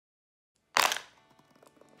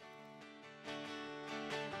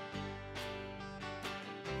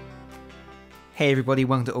Hey everybody,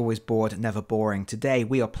 welcome to Always Bored, Never Boring. Today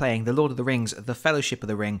we are playing The Lord of the Rings, The Fellowship of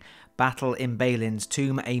the Ring, Battle in Balin's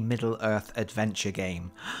Tomb, a Middle-earth adventure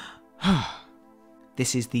game.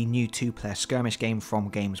 This is the new 2-player skirmish game from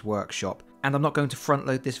Games Workshop. And I'm not going to front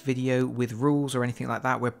load this video with rules or anything like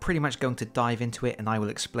that. We're pretty much going to dive into it and I will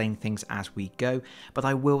explain things as we go. But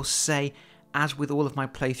I will say, as with all of my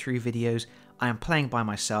playthrough videos, I am playing by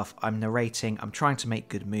myself, I'm narrating, I'm trying to make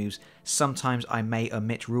good moves, sometimes I may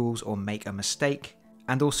omit rules or make a mistake,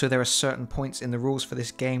 and also there are certain points in the rules for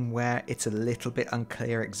this game where it's a little bit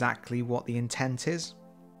unclear exactly what the intent is.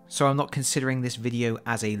 So I'm not considering this video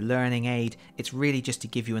as a learning aid, it's really just to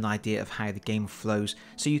give you an idea of how the game flows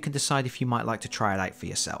so you can decide if you might like to try it out for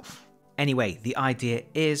yourself. Anyway, the idea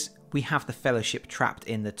is we have the Fellowship trapped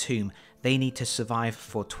in the tomb. They need to survive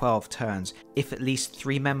for 12 turns. If at least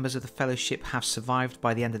 3 members of the Fellowship have survived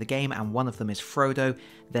by the end of the game and one of them is Frodo,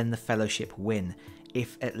 then the Fellowship win.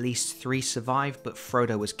 If at least 3 survive but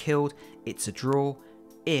Frodo was killed, it's a draw.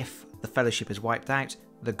 If the Fellowship is wiped out,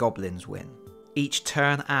 the goblins win. Each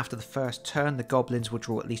turn after the first turn, the goblins will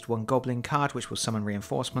draw at least 1 goblin card, which will summon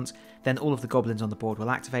reinforcements, then all of the goblins on the board will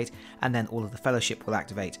activate, and then all of the Fellowship will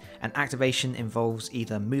activate. And activation involves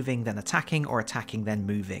either moving then attacking, or attacking then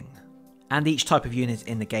moving. And each type of unit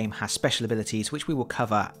in the game has special abilities which we will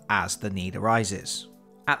cover as the need arises.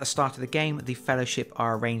 At the start of the game, the Fellowship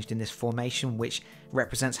are arranged in this formation which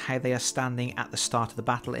represents how they are standing at the start of the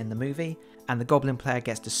battle in the movie, and the Goblin player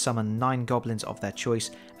gets to summon 9 goblins of their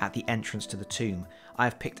choice at the entrance to the tomb. I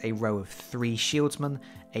have picked a row of 3 shieldsmen,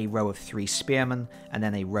 a row of 3 spearmen, and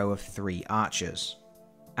then a row of 3 archers.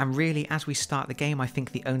 And really, as we start the game, I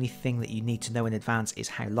think the only thing that you need to know in advance is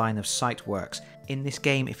how line of sight works. In this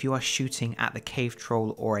game, if you are shooting at the cave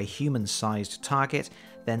troll or a human-sized target,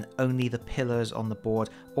 then only the pillars on the board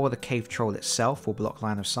or the cave troll itself will block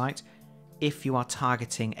line of sight. If you are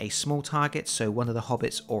targeting a small target, so one of the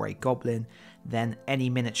hobbits or a goblin, then any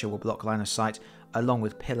miniature will block line of sight, along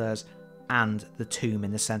with pillars and the tomb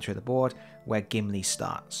in the centre of the board, where Gimli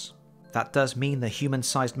starts. That does mean the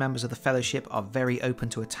human-sized members of the Fellowship are very open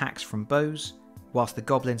to attacks from bows, whilst the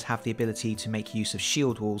goblins have the ability to make use of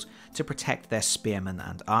shield walls to protect their spearmen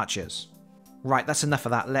and archers. Right, that's enough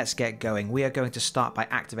of that, let's get going. We are going to start by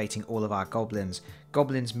activating all of our goblins.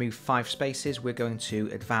 Goblins move 5 spaces, we're going to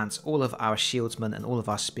advance all of our shieldsmen and all of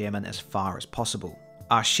our spearmen as far as possible.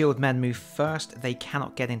 Our shield men move first, they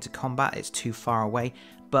cannot get into combat, it's too far away,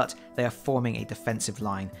 but they are forming a defensive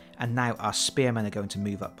line, and now our spearmen are going to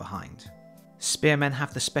move up behind. Spearmen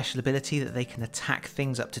have the special ability that they can attack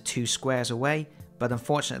things up to 2 squares away, but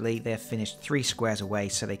unfortunately they have finished 3 squares away,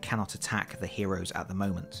 so they cannot attack the heroes at the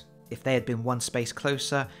moment. If they had been 1 space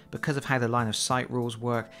closer, because of how the line of sight rules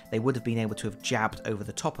work, they would have been able to have jabbed over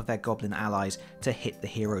the top of their goblin allies to hit the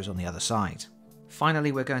heroes on the other side.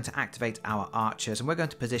 Finally, we're going to activate our archers and we're going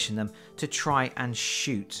to position them to try and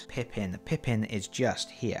shoot Pippin. Pippin is just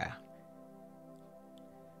here.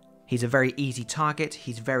 He's a very easy target,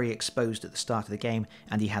 he's very exposed at the start of the game,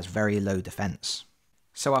 and he has very low defense.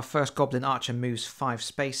 So our first goblin archer moves 5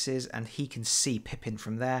 spaces and he can see Pippin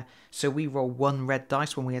from there. So we roll 1 red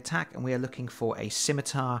dice when we attack and we are looking for a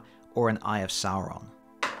scimitar or an Eye of Sauron.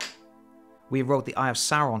 We rolled the Eye of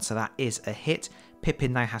Sauron, so that is a hit.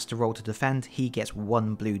 Pippin now has to roll to defend, he gets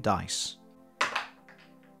 1 blue dice.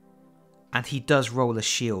 And he does roll a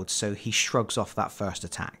shield, so he shrugs off that first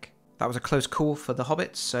attack. That was a close call for the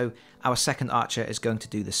hobbits, so our second archer is going to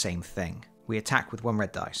do the same thing. We attack with 1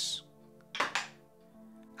 red dice.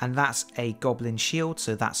 And that's a goblin shield,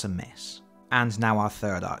 so that's a miss. And now our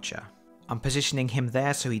third archer. I'm positioning him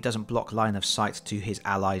there so he doesn't block line of sight to his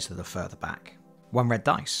allies that are further back. 1 red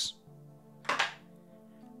dice.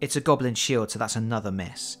 It's a goblin shield, so that's another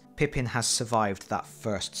miss. Pippin has survived that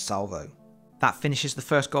first salvo. That finishes the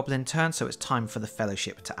first goblin turn, so it's time for the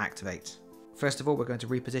Fellowship to activate. First of all, we're going to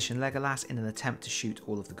reposition Legolas in an attempt to shoot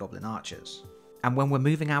all of the goblin archers. And when we're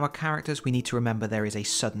moving our characters, we need to remember there is a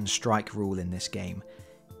sudden strike rule in this game.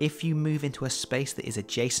 If you move into a space that is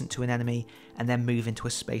adjacent to an enemy, and then move into a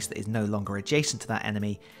space that is no longer adjacent to that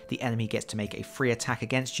enemy, the enemy gets to make a free attack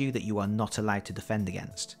against you that you are not allowed to defend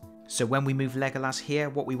against. So when we move Legolas here,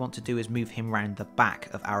 what we want to do is move him round the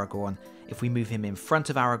back of Aragorn. If we move him in front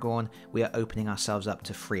of Aragorn, we are opening ourselves up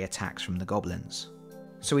to free attacks from the goblins.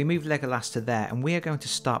 So we move Legolas to there, and we are going to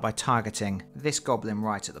start by targeting this goblin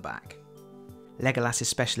right at the back. Legolas'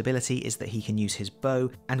 special ability is that he can use his bow,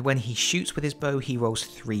 and when he shoots with his bow, he rolls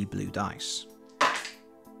 3 blue dice.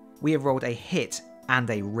 We have rolled a hit and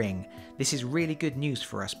a ring. This is really good news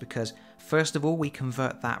for us because first of all we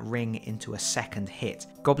convert that ring into a second hit.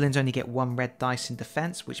 Goblins only get 1 red dice in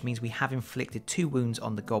defense, which means we have inflicted 2 wounds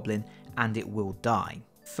on the goblin and it will die.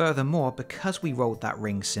 Furthermore, because we rolled that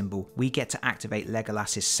ring symbol, we get to activate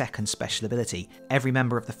Legolas's second special ability. Every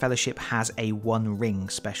member of the Fellowship has a one ring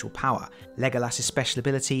special power. Legolas's special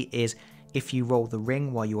ability is if you roll the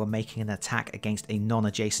ring while you are making an attack against a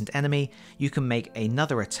non-adjacent enemy, you can make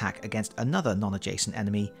another attack against another non-adjacent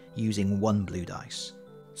enemy using 1 blue dice.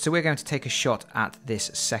 So we're going to take a shot at this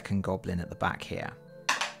second goblin at the back here.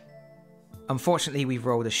 Unfortunately, we've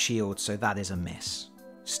rolled a shield, so that is a miss.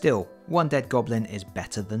 Still, 1 dead goblin is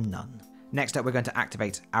better than none. Next up, we're going to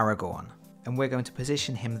activate Aragorn, and we're going to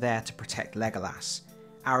position him there to protect Legolas.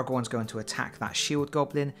 Aragorn's going to attack that shield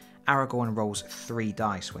goblin. Aragorn rolls 3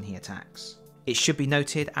 dice when he attacks. It should be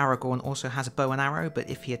noted, Aragorn also has a bow and arrow, but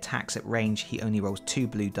if he attacks at range, he only rolls 2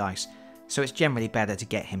 blue dice, so it's generally better to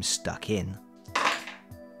get him stuck in.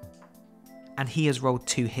 And he has rolled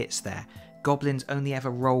 2 hits there. Goblins only ever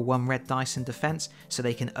roll 1 red dice in defense, so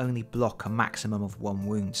they can only block a maximum of 1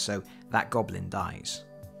 wound, so that goblin dies.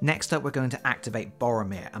 Next up, we're going to activate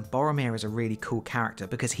Boromir, and Boromir is a really cool character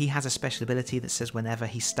because he has a special ability that says whenever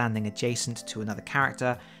he's standing adjacent to another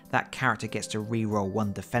character, that character gets to reroll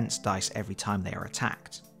 1 defense dice every time they are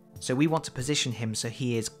attacked. So we want to position him so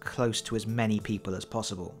he is close to as many people as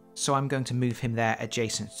possible. So I'm going to move him there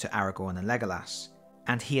adjacent to Aragorn and Legolas,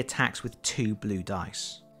 and he attacks with 2 blue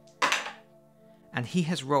dice. And he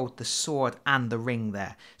has rolled the sword and the ring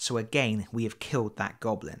there, so again we have killed that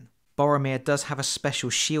goblin. Boromir does have a special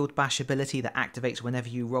shield bash ability that activates whenever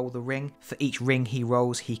you roll the ring. For each ring he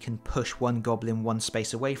rolls, he can push 1 goblin 1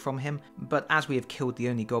 space away from him, but as we have killed the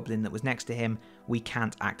only goblin that was next to him, we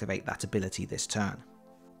can't activate that ability this turn.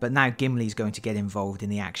 But now Gimli's going to get involved in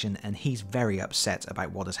the action, and he's very upset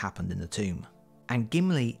about what has happened in the tomb. And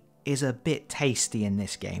Gimli is a bit tasty in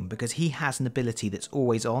this game because he has an ability that's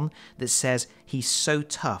always on that says he's so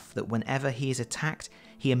tough that whenever he is attacked,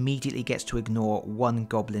 he immediately gets to ignore 1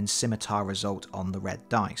 goblin scimitar result on the red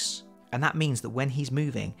dice. And that means that when he's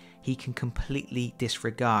moving, he can completely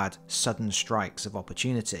disregard sudden strikes of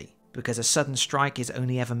opportunity. Because a sudden strike is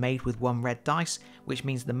only ever made with 1 red dice, which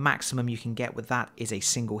means the maximum you can get with that is a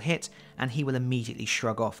single hit, and he will immediately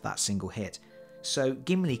shrug off that single hit. So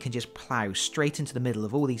Gimli can just plough straight into the middle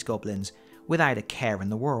of all these goblins without a care in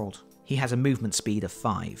the world. He has a movement speed of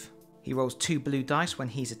 5. He rolls 2 blue dice when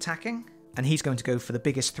he's attacking, and he's going to go for the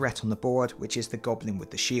biggest threat on the board, which is the goblin with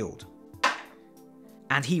the shield.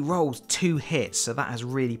 And he rolls 2 hits, so that has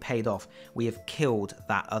really paid off. We have killed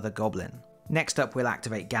that other goblin. Next up, we'll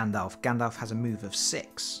activate Gandalf. Gandalf has a move of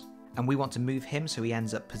 6, and we want to move him so he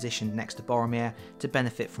ends up positioned next to Boromir to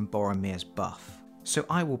benefit from Boromir's buff. So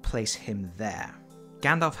I will place him there.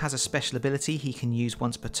 Gandalf has a special ability he can use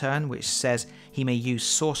once per turn, which says he may use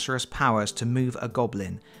sorcerer's powers to move a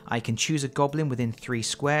goblin. I can choose a goblin within 3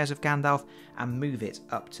 squares of Gandalf and move it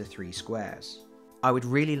up to 3 squares. I would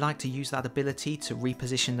really like to use that ability to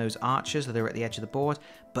reposition those archers that are at the edge of the board,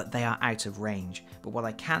 but they are out of range. But what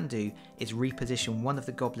I can do is reposition one of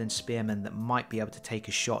the goblin spearmen that might be able to take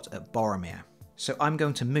a shot at Boromir. So I'm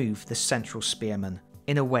going to move the central spearman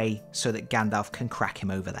in a way so that Gandalf can crack him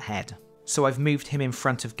over the head. So I've moved him in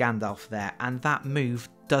front of Gandalf there, and that move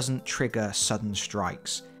doesn't trigger sudden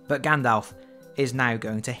strikes. But Gandalf is now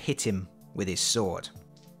going to hit him with his sword.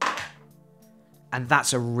 And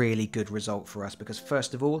that's a really good result for us because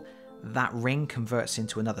first of all, that ring converts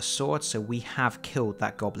into another sword, so we have killed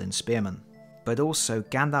that goblin spearman. But also,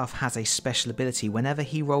 Gandalf has a special ability. Whenever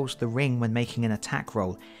he rolls the ring when making an attack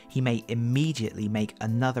roll, he may immediately make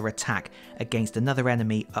another attack against another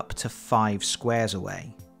enemy up to 5 squares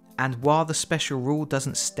away. And while the special rule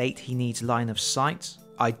doesn't state he needs line of sight,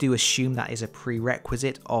 I do assume that is a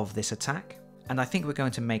prerequisite of this attack. And I think we're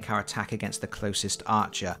going to make our attack against the closest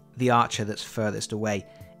archer. The archer that's furthest away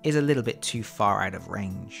is a little bit too far out of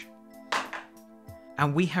range.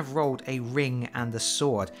 And we have rolled a ring and a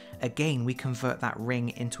sword. Again, we convert that ring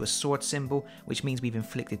into a sword symbol, which means we've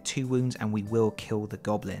inflicted 2 wounds and we will kill the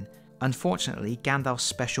goblin. Unfortunately, Gandalf's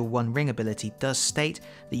special 1 ring ability does state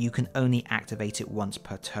that you can only activate it once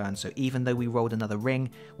per turn, so even though we rolled another ring,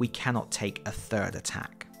 we cannot take a 3rd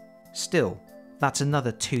attack. Still, that's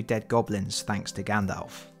another 2 dead goblins thanks to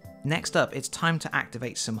Gandalf. Next up, it's time to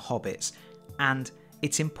activate some hobbits, and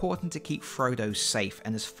it's important to keep Frodo safe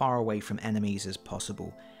and as far away from enemies as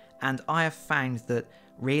possible. And I have found that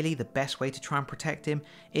really the best way to try and protect him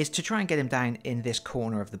is to try and get him down in this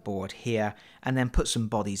corner of the board here and then put some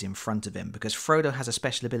bodies in front of him, because Frodo has a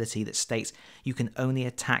special ability that states you can only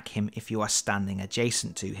attack him if you are standing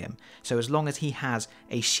adjacent to him. So as long as he has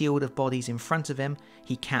a shield of bodies in front of him,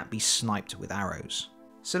 he can't be sniped with arrows.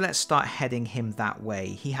 So let's start heading him that way.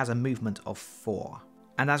 He has a movement of 4.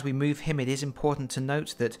 And as we move him, it is important to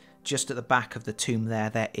note that just at the back of the tomb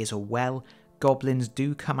there is a well. goblins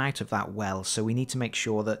do come out of that well, so we need to make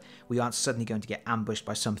sure that we aren't suddenly going to get ambushed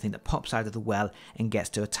by something that pops out of the well and gets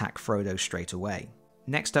to attack Frodo straight away.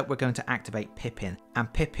 Next up, we're going to activate Pippin,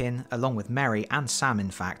 and Pippin, along with Merry and Sam in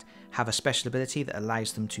fact, have a special ability that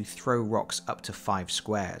allows them to throw rocks up to 5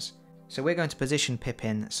 squares. So we're going to position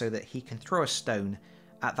Pippin so that he can throw a stone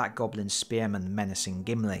at that goblin spearman menacing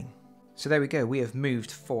Gimli. So there we go, we have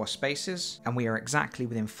moved 4 spaces, and we are exactly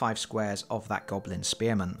within 5 squares of that goblin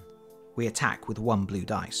spearman. We attack with 1 blue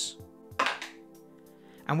dice.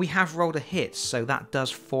 And we have rolled a hit, so that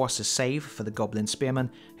does force a save for the goblin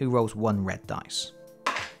spearman, who rolls 1 red dice.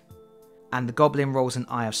 And the goblin rolls an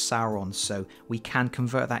Eye of Sauron, so we can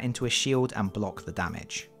convert that into a shield and block the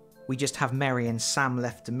damage. We just have Merry and Sam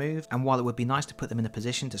left to move, and while it would be nice to put them in a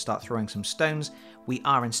position to start throwing some stones, we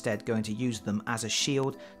are instead going to use them as a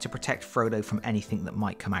shield to protect Frodo from anything that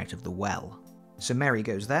might come out of the well. So Merry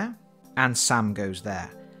goes there, and Sam goes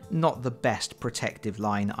there. Not the best protective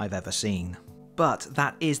line I've ever seen. But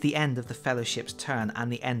that is the end of the Fellowship's turn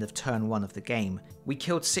and the end of turn 1 of the game. We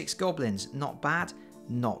killed 6 goblins, not bad,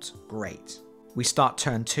 not great. We start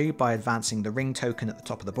turn 2 by advancing the ring token at the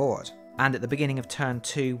top of the board. And at the beginning of turn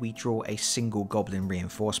 2 we draw a single goblin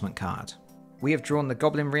reinforcement card. We have drawn the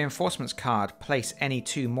goblin reinforcements card. Place any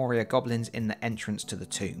 2 Moria goblins in the entrance to the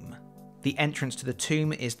tomb. The entrance to the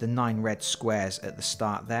tomb is the 9 red squares at the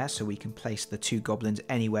start there, so we can place the 2 goblins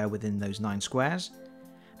anywhere within those 9 squares.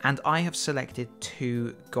 And I have selected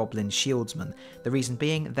 2 goblin shieldsmen. The reason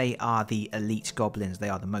being, they are the elite goblins, they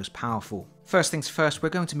are the most powerful. First things first, we're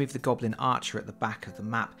going to move the goblin archer at the back of the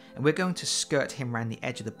map, and we're going to skirt him around the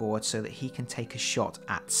edge of the board so that he can take a shot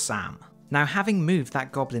at Sam. Now, having moved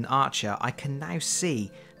that goblin archer, I can now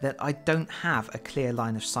see that I don't have a clear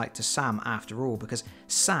line of sight to Sam after all, because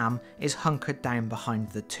Sam is hunkered down behind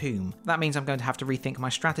the tomb. That means I'm going to have to rethink my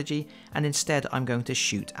strategy, and instead I'm going to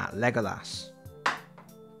shoot at Legolas.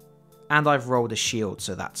 And I've rolled a shield,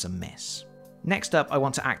 so that's a miss. Next up, I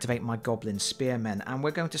want to activate my goblin spearmen, and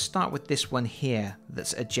we're going to start with this one here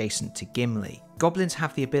that's adjacent to Gimli. Goblins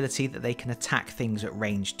have the ability that they can attack things at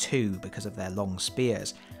range 2 because of their long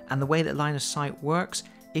spears, and the way that line of sight works,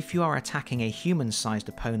 if you are attacking a human-sized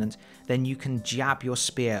opponent, then you can jab your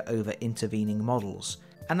spear over intervening models.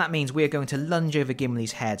 And that means we are going to lunge over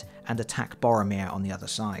Gimli's head and attack Boromir on the other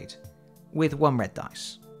side. With 1 red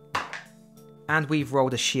dice. And we've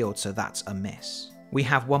rolled a shield, so that's a miss. We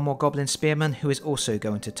have 1 more goblin spearman who is also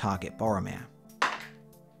going to target Boromir.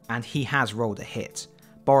 And he has rolled a hit.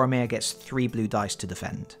 Boromir gets 3 blue dice to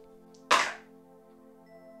defend.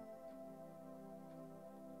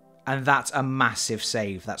 And that's a massive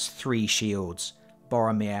save, that's 3 shields.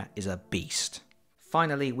 Boromir is a beast.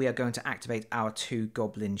 Finally, we are going to activate our 2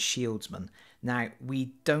 goblin shieldsmen. Now,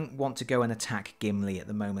 we don't want to go and attack Gimli at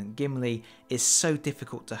the moment. Gimli is so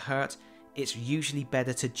difficult to hurt, it's usually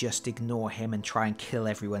better to just ignore him and try and kill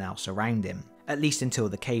everyone else around him. At least until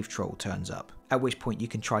the cave troll turns up, at which point you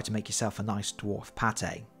can try to make yourself a nice dwarf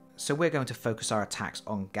pate. So we're going to focus our attacks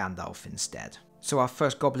on Gandalf instead. So our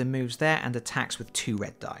first goblin moves there and attacks with 2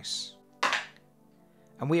 red dice.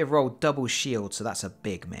 And we have rolled double shield, so that's a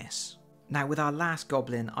big miss. Now with our last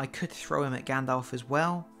goblin, I could throw him at Gandalf as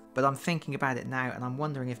well, but I'm thinking about it now and I'm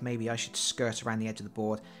wondering if maybe I should skirt around the edge of the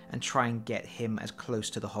board and try and get him as close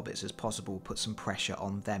to the hobbits as possible, put some pressure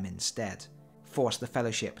on them instead. Force the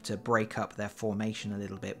Fellowship to break up their formation a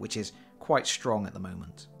little bit, which is quite strong at the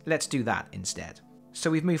moment. Let's do that instead. So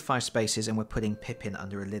we've moved 5 spaces and we're putting Pippin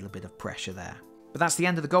under a little bit of pressure there. But that's the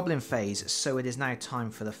end of the goblin phase, so it is now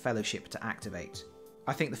time for the Fellowship to activate.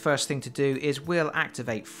 I think the first thing to do is we'll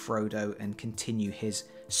activate Frodo and continue his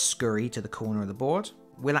scurry to the corner of the board.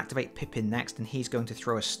 We'll activate Pippin next, and he's going to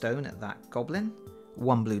throw a stone at that goblin.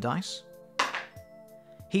 1 blue dice.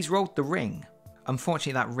 He's rolled the ring.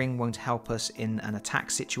 Unfortunately, that ring won't help us in an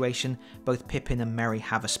attack situation. Both Pippin and Merry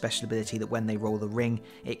have a special ability that when they roll the ring,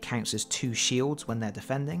 it counts as 2 shields when they're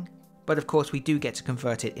defending. But of course, we do get to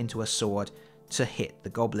convert it into a sword to hit the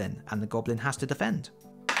goblin, and the goblin has to defend.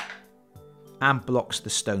 And blocks the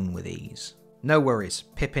stone with ease. No worries,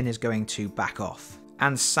 Pippin is going to back off.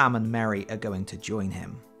 And Sam and Merry are going to join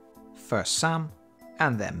him. First Sam,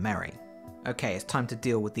 and then Merry. Okay, it's time to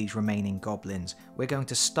deal with these remaining goblins. We're going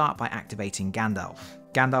to start by activating Gandalf.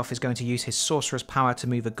 Gandalf is going to use his sorcerer's power to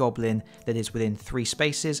move a goblin that is within 3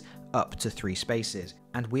 spaces up to 3 spaces.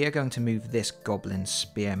 And we are going to move this goblin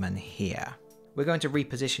spearman here. We're going to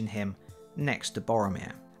reposition him next to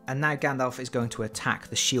Boromir. And now Gandalf is going to attack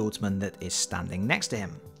the shieldsman that is standing next to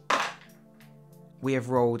him. We have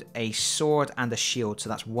rolled a sword and a shield, so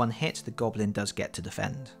that's 1 hit. The goblin does get to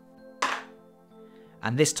defend.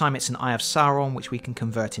 And this time it's an Eye of Sauron, which we can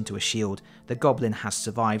convert into a shield. The goblin has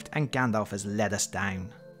survived and Gandalf has led us down.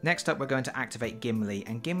 Next up we're going to activate Gimli,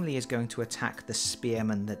 and Gimli is going to attack the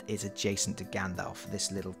spearman that is adjacent to Gandalf,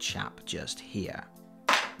 this little chap just here.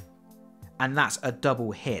 And that's a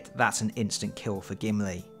double hit, that's an instant kill for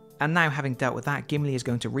Gimli. And now having dealt with that, Gimli is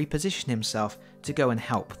going to reposition himself to go and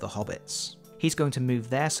help the hobbits. He's going to move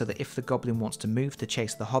there so that if the goblin wants to move to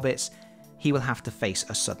chase the hobbits, he will have to face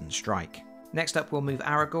a sudden strike. Next up we'll move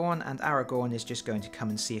Aragorn, and Aragorn is just going to come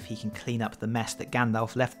and see if he can clean up the mess that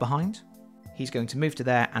Gandalf left behind. He's going to move to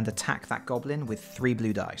there and attack that goblin with 3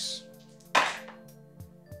 blue dice.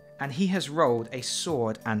 And he has rolled a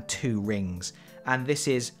sword and 2 rings, and this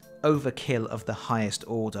is overkill of the highest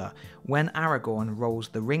order. When Aragorn rolls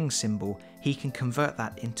the ring symbol, he can convert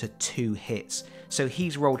that into 2 hits. So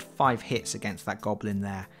he's rolled 5 hits against that goblin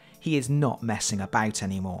there. He is not messing about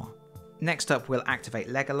anymore. Next up we'll activate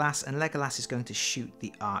Legolas, and Legolas is going to shoot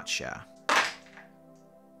the archer.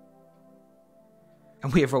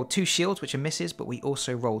 And we have rolled 2 shields, which are misses, but we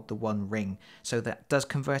also rolled the 1 ring. So that does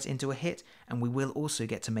convert into a hit, and we will also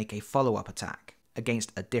get to make a follow-up attack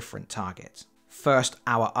against a different target. First,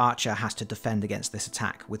 our archer has to defend against this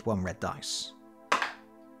attack with 1 red dice.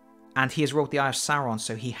 And he has rolled the Eye of Sauron,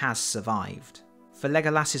 so he has survived. For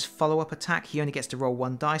Legolas's follow-up attack, he only gets to roll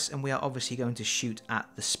 1 dice, and we are obviously going to shoot at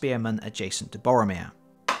the spearman adjacent to Boromir.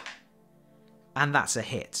 And that's a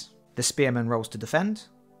hit. The spearman rolls to defend,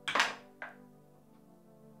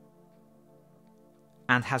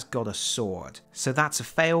 and has got a sword. So that's a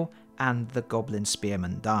fail, and the goblin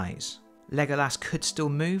spearman dies. Legolas could still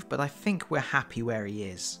move, but I think we're happy where he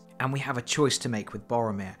is. And we have a choice to make with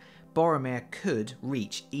Boromir. Boromir could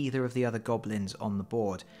reach either of the other goblins on the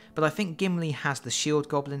board, but I think Gimli has the shield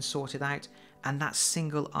goblin sorted out, and that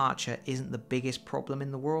single archer isn't the biggest problem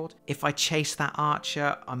in the world. If I chase that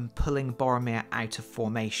archer, I'm pulling Boromir out of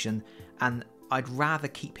formation, and I'd rather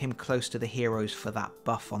keep him close to the heroes for that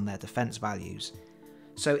buff on their defense values.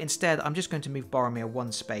 So instead, I'm just going to move Boromir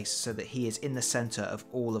 1 space so that he is in the centre of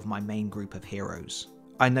all of my main group of heroes.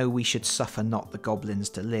 I know we should suffer not the goblins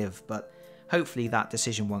to live, but hopefully that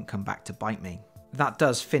decision won't come back to bite me. That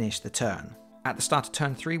does finish the turn. At the start of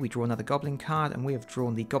turn 3, we draw another goblin card, and we have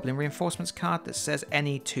drawn the Goblin Reinforcements card that says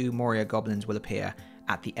any 2 Moria goblins will appear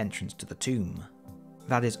at the entrance to the tomb.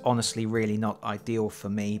 That is honestly really not ideal for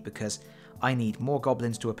me, because I need more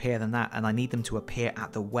goblins to appear than that, and I need them to appear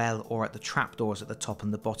at the well or at the trapdoors at the top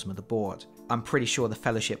and the bottom of the board. I'm pretty sure the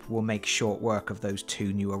Fellowship will make short work of those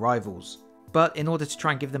 2 new arrivals. But in order to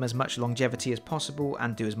try and give them as much longevity as possible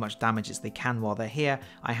and do as much damage as they can while they're here,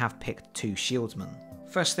 I have picked 2 shieldsmen.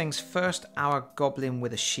 First things first, our goblin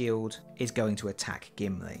with a shield is going to attack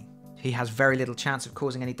Gimli. He has very little chance of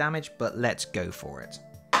causing any damage, but let's go for it.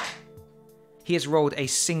 He has rolled a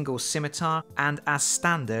single scimitar, and as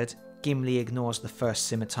standard, Gimli ignores the first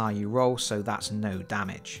scimitar you roll, so that's no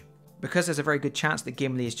damage. Because there's a very good chance that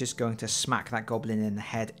Gimli is just going to smack that goblin in the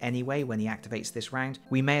head anyway when he activates this round,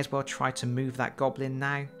 we may as well try to move that goblin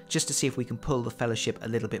now, just to see if we can pull the Fellowship a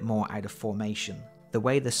little bit more out of formation. The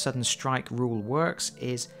way the sudden strike rule works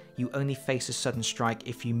is you only face a sudden strike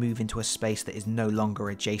if you move into a space that is no longer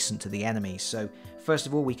adjacent to the enemy. So first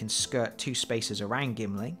of all, we can skirt 2 spaces around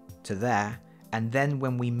Gimli to there, and then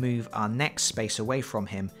when we move our next space away from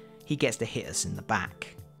him, he gets to hit us in the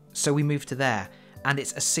back. So we move to there, and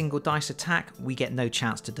it's a single dice attack, we get no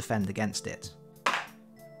chance to defend against it.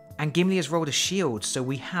 And Gimli has rolled a shield, so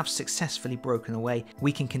we have successfully broken away.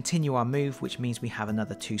 We can continue our move, which means we have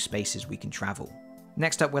another 2 spaces we can travel.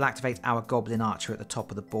 Next up, we'll activate our Goblin Archer at the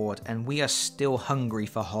top of the board, and we are still hungry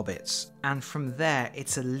for hobbits. And from there,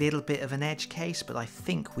 it's a little bit of an edge case, but I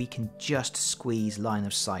think we can just squeeze line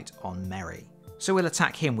of sight on Merry. So we'll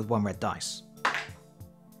attack him with 1 red dice.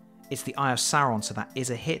 It's the Eye of Sauron, so that is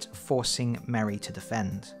a hit, forcing Merry to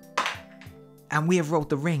defend. And we have rolled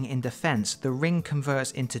the ring in defense. The ring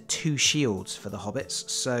converts into 2 shields for the hobbits,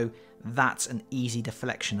 so that's an easy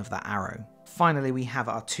deflection of that arrow. Finally, we have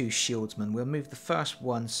our 2 shieldsmen. We'll move the first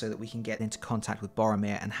one so that we can get into contact with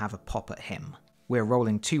Boromir and have a pop at him. We're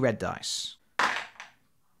rolling 2 red dice.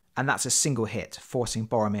 And that's a single hit, forcing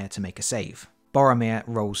Boromir to make a save. Boromir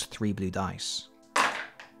rolls 3 blue dice.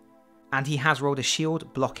 And he has rolled a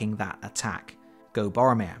shield, blocking that attack. Go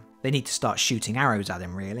Boromir. They need to start shooting arrows at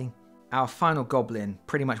him, really. Our final goblin,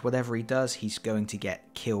 pretty much whatever he does, he's going to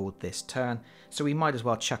get killed this turn, so we might as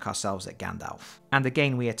well chuck ourselves at Gandalf. And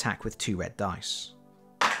again we attack with 2 red dice.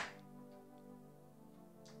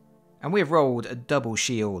 And we have rolled a double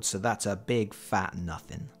shield, so that's a big fat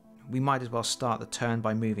nothing. We might as well start the turn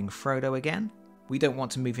by moving Frodo again. We don't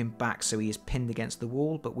want to move him back so he is pinned against the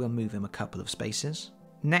wall, but we'll move him a couple of spaces.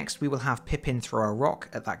 Next we will have Pippin throw a rock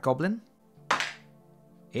at that goblin.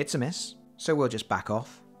 It's a miss, so we'll just back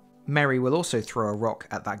off. Merry will also throw a rock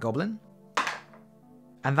at that goblin.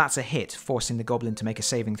 And that's a hit, forcing the goblin to make a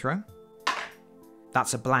saving throw.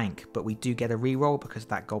 That's a blank, but we do get a reroll because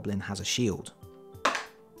that goblin has a shield.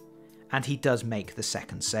 And he does make the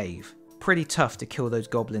second save. Pretty tough to kill those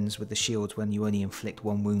goblins with the shields when you only inflict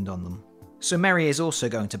 1 wound on them. So Merry is also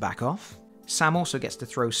going to back off. Sam also gets to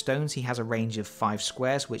throw stones. He has a range of 5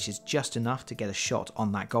 squares, which is just enough to get a shot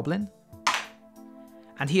on that goblin.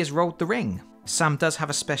 And he has rolled the ring. Sam does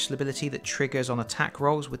have a special ability that triggers on attack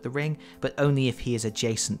rolls with the ring, but only if he is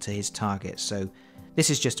adjacent to his target, so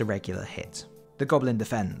this is just a regular hit. The goblin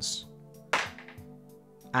defends.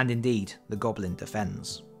 And indeed, the goblin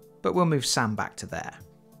defends. But we'll move Sam back to there.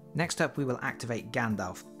 Next up we will activate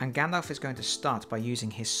Gandalf, and Gandalf is going to start by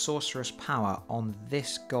using his sorcerer's power on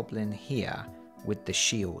this goblin here with the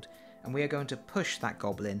shield, and we are going to push that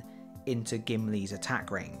goblin into Gimli's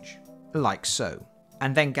attack range, like so.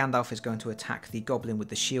 And then Gandalf is going to attack the goblin with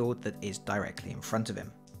the shield that is directly in front of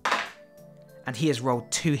him. And he has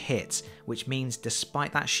rolled 2 hits, which means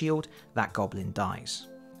despite that shield, that goblin dies.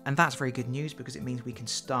 And that's very good news because it means we can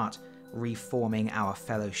start reforming our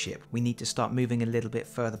fellowship. We need to start moving a little bit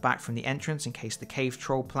further back from the entrance in case the cave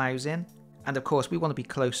troll plows in. And of course we want to be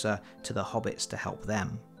closer to the hobbits to help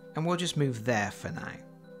them. And we'll just move there for now.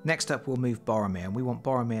 Next up we'll move Boromir, and we want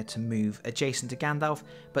Boromir to move adjacent to Gandalf,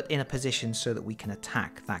 but in a position so that we can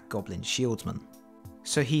attack that goblin shieldsman.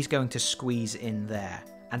 So he's going to squeeze in there.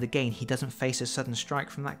 And again, he doesn't face a sudden strike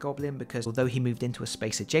from that goblin because although he moved into a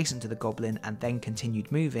space adjacent to the goblin and then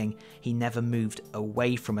continued moving, he never moved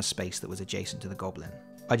away from a space that was adjacent to the goblin.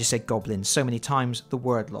 I just said goblin so many times, the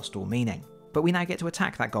word lost all meaning. But we now get to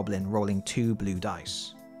attack that goblin, rolling 2 blue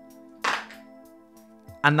dice.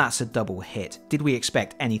 And that's a double hit. Did we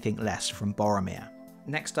expect anything less from Boromir?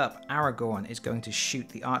 Next up, Aragorn is going to shoot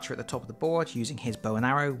the archer at the top of the board using his bow and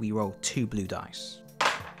arrow. We roll 2 blue dice.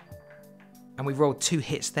 And we rolled 2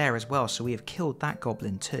 hits there as well, so we have killed that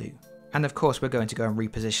goblin too. And of course we're going to go and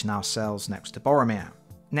reposition ourselves next to Boromir.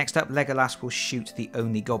 Next up, Legolas will shoot the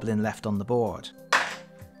only goblin left on the board.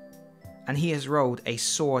 And he has rolled a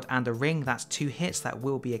sword and a ring. That's 2 hits, that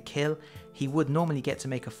will be a kill. He would normally get to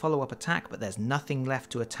make a follow-up attack, but there's nothing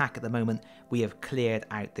left to attack at the moment. We have cleared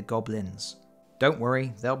out the goblins. Don't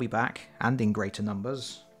worry, they'll be back, and in greater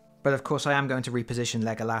numbers. But of course I am going to reposition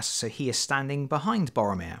Legolas so he is standing behind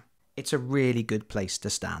Boromir. It's a really good place to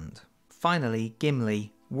stand. Finally,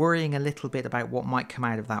 Gimli, worrying a little bit about what might come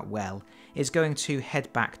out of that well, is going to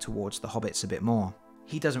head back towards the hobbits a bit more.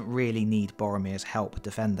 He doesn't really need Boromir's help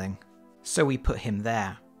defending. So we put him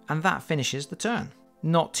there, and that finishes the turn.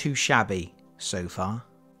 Not too shabby so far.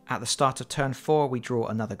 At the start of turn 4 we draw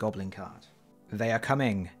another goblin card. They are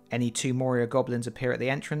coming. Any 2 Moria goblins appear at the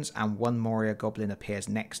entrance and 1 Moria goblin appears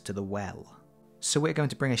next to the well. So we're going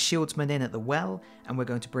to bring a shieldsman in at the well, and we're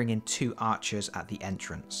going to bring in 2 archers at the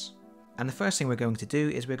entrance. And the first thing we're going to do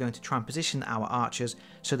is we're going to try and position our archers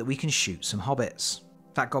so that we can shoot some hobbits.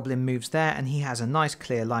 That goblin moves there and he has a nice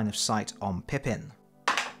clear line of sight on Pippin.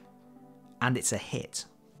 And it's a hit.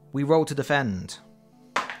 We roll to defend.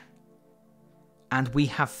 And we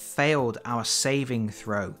have failed our saving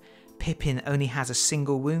throw. Pippin only has a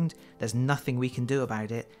single wound. There's nothing we can do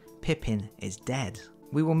about it. Pippin is dead.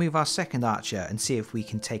 We will move our second archer and see if we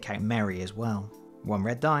can take out Merry as well. 1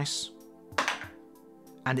 red dice.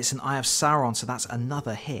 And it's an Eye of Sauron, so that's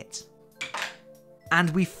another hit. And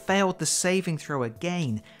we failed the saving throw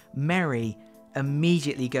again. Merry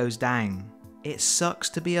immediately goes down. It sucks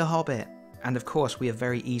to be a hobbit. And of course we have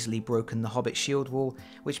very easily broken the hobbit shield wall,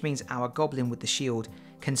 which means our goblin with the shield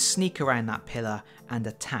can sneak around that pillar and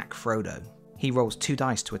attack Frodo. He rolls 2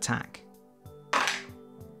 dice to attack.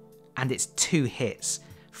 And it's 2 hits.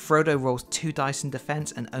 Frodo rolls 2 dice in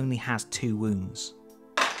defense and only has 2 wounds.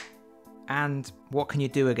 And what can you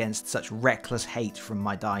do against such reckless hate from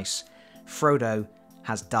my dice? Frodo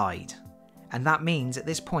has died. And that means at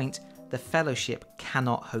this point, the Fellowship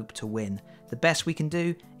cannot hope to win. The best we can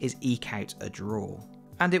do is eke out a draw.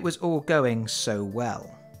 And it was all going so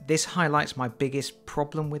well. This highlights my biggest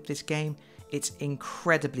problem with this game. It's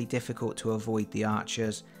incredibly difficult to avoid the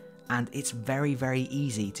archers, and it's very, very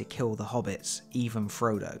easy to kill the hobbits, even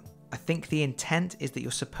Frodo. I think the intent is that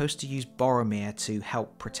you're supposed to use Boromir to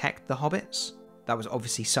help protect the hobbits. That was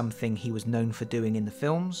obviously something he was known for doing in the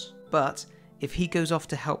films, but if he goes off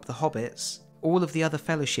to help the hobbits, all of the other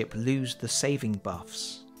Fellowship lose the saving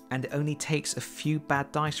buffs, and it only takes a few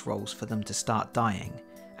bad dice rolls for them to start dying.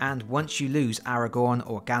 And once you lose Aragorn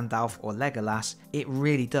or Gandalf or Legolas, it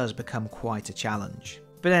really does become quite a challenge.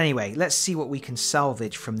 But anyway, let's see what we can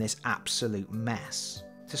salvage from this absolute mess.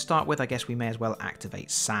 To start with, I guess we may as well activate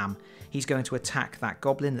Sam. He's going to attack that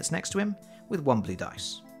goblin that's next to him with 1 blue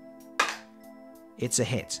dice. It's a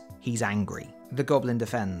hit. He's angry. The goblin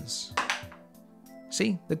defends.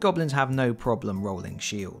 See, the goblins have no problem rolling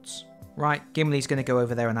shields. Right, Gimli's going to go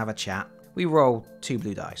over there and have a chat. We roll 2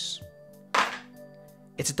 blue dice.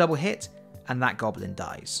 It's a double hit, and that goblin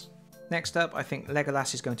dies. Next up, I think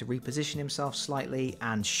Legolas is going to reposition himself slightly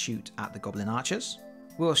and shoot at the goblin archers.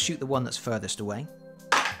 We'll shoot the one that's furthest away.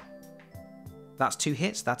 That's 2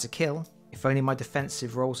 hits, that's a kill. If only my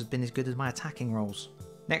defensive rolls had been as good as my attacking rolls.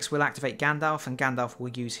 Next we'll activate Gandalf, and Gandalf will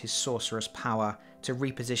use his sorcerer's power to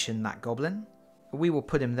reposition that goblin. We will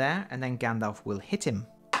put him there, and then Gandalf will hit him.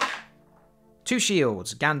 2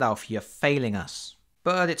 shields. Gandalf, you're failing us.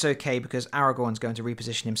 But it's okay because Aragorn's going to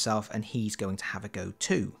reposition himself and he's going to have a go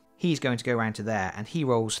too. He's going to go around to there and he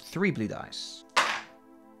rolls 3 blue dice.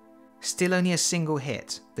 Still only a single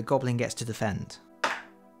hit. The goblin gets to defend.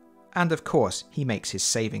 And of course, he makes his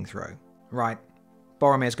saving throw. Right,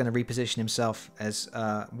 Boromir's going to reposition himself as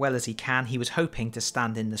well as he can. He was hoping to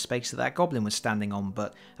stand in the space that goblin was standing on,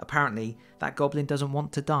 but apparently that goblin doesn't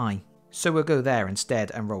want to die. So we'll go there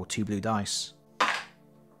instead and roll 2 blue dice.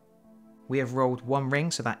 We have rolled 1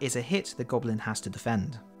 ring, so that is a hit. The goblin has to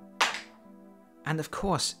defend. And of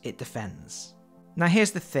course, it defends. Now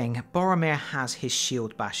here's the thing, Boromir has his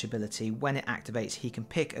shield bash ability. When it activates, he can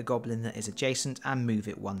pick a goblin that is adjacent and move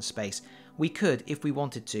it 1 space. We could, if we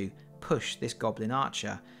wanted to, push this goblin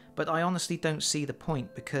archer, but I honestly don't see the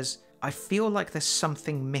point because I feel like there's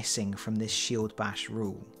something missing from this shield bash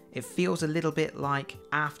rule. It feels a little bit like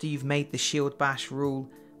after you've made the shield bash rule,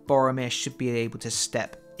 Boromir should be able to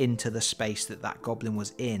step into the space that goblin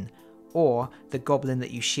was in, or the goblin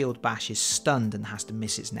that you shield bash is stunned and has to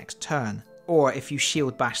miss its next turn. Or if you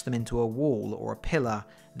shield bash them into a wall or a pillar,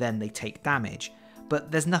 then they take damage.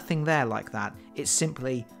 But there's nothing there like that. It's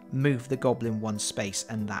simply move the goblin 1 space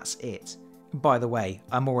and that's it. By the way,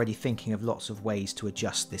 I'm already thinking of lots of ways to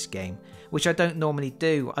adjust this game, which I don't normally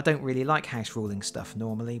do. I don't really like house ruling stuff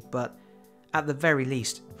normally, but at the very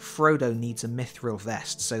least, Frodo needs a mithril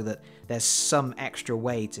vest so that there's some extra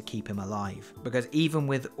way to keep him alive. Because even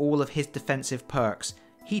with all of his defensive perks,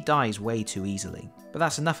 he dies way too easily. But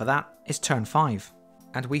that's enough of that, it's turn 5.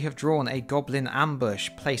 And we have drawn a goblin ambush.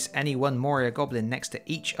 Place any 1 Moria goblin next to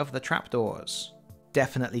each of the trapdoors.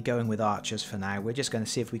 Definitely going with archers for now. We're just going to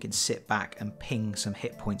see if we can sit back and ping some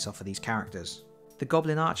hit points off of these characters. The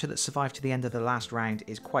goblin archer that survived to the end of the last round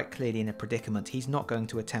is quite clearly in a predicament. He's not going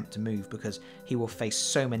to attempt to move because he will face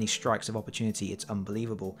so many strikes of opportunity, it's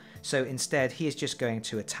unbelievable. So instead, he is just going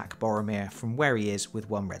to attack Boromir from where he is with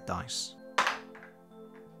 1 red dice.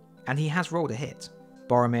 And he has rolled a hit.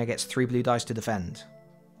 Boromir gets 3 blue dice to defend.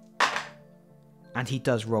 And he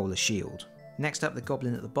does roll a shield. Next up, the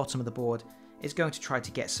goblin at the bottom of the board is going to try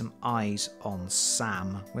to get some eyes on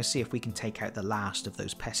Sam. We'll see if we can take out the last of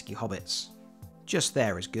those pesky hobbits. Just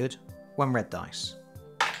there is good. 1 red dice.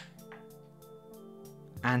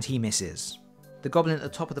 And he misses. The goblin at the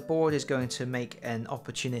top of the board is going to make an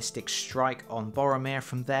opportunistic strike on Boromir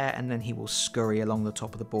from there, and then he will scurry along the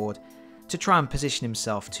top of the board to try and position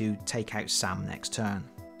himself to take out Sam next turn.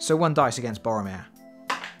 So 1 dice against Boromir.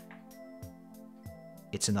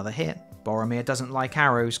 It's another hit. Boromir doesn't like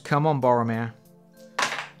arrows. Come on, Boromir.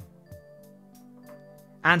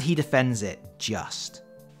 And he defends it, just.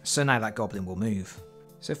 So now that goblin will move.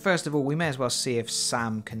 So first of all, we may as well see if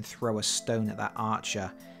Sam can throw a stone at that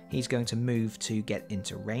archer. He's going to move to get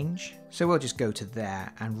into range. So we'll just go to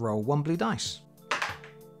there and roll 1 blue dice.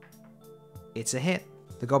 It's a hit.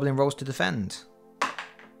 The goblin rolls to defend.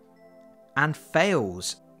 And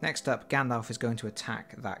fails. Next up, Gandalf is going to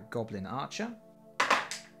attack that goblin archer.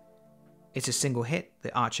 It's a single hit,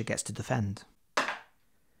 the archer gets to defend.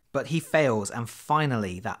 But he fails and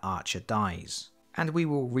finally that archer dies. And we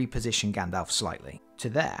will reposition Gandalf slightly to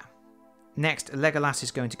there. Next, Legolas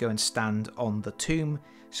is going to go and stand on the tomb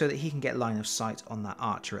so that he can get line of sight on that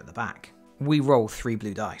archer at the back. We roll 3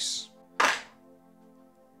 blue dice.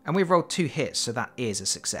 And we've rolled 2 hits, so that is a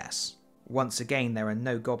success. Once again, there are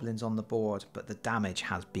no goblins on the board, but the damage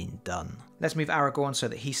has been done. Let's move Aragorn so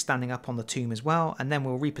that he's standing up on the tomb as well, and then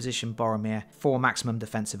we'll reposition Boromir for maximum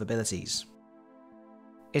defensive abilities.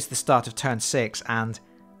 It's the start of turn 6, and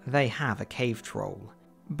they have a cave troll.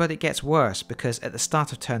 But it gets worse, because at the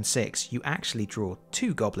start of turn 6, you actually draw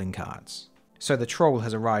 2 goblin cards. So the troll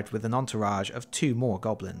has arrived with an entourage of 2 more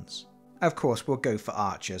goblins. Of course, we'll go for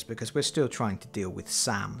archers, because we're still trying to deal with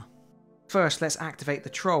Sam. First, let's activate the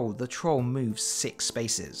troll. The troll moves 6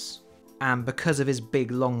 spaces. And because of his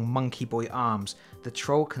big long monkey boy arms, the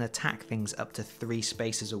troll can attack things up to 3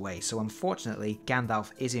 spaces away, so unfortunately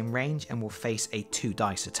Gandalf is in range and will face a 2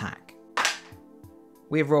 dice attack.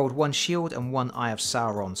 We have rolled 1 shield and 1 Eye of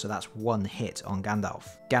Sauron, so that's 1 hit on Gandalf.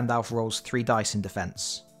 Gandalf rolls 3 dice in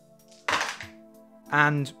defense.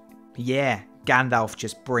 And yeah, Gandalf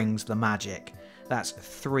just brings the magic. That's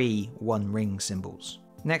 3 One Ring symbols.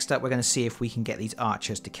 Next up, we're going to see if we can get these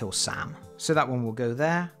archers to kill Sam. So that one will go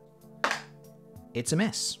there. It's a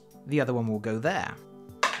miss. The other one will go there.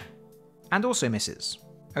 And also misses.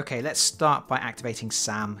 Okay, let's start by activating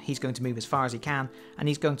Sam. He's going to move as far as he can, and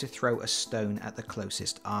he's going to throw a stone at the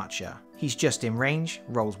closest archer. He's just in range,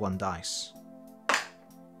 rolls 1 dice.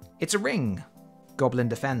 It's a ring. Goblin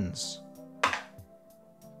defends.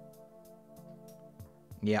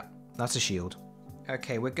 Yep, that's a shield.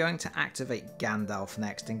 Okay, we're going to activate Gandalf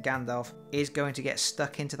next, and Gandalf is going to get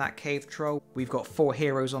stuck into that cave troll. We've got 4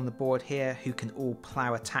 heroes on the board here who can all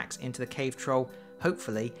plow attacks into the cave troll.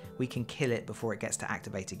 Hopefully, we can kill it before it gets to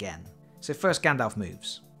activate again. So first Gandalf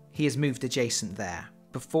moves. He has moved adjacent there.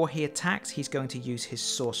 Before he attacks, he's going to use his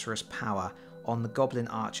sorcerer's power on the goblin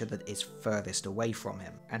archer that is furthest away from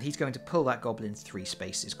him, and he's going to pull that goblin 3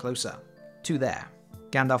 spaces closer. To there.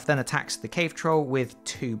 Gandalf then attacks the cave troll with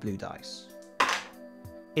 2 blue dice.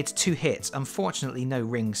 It's 2 hits, unfortunately no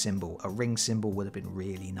ring symbol. A ring symbol would have been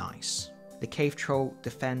really nice. The cave troll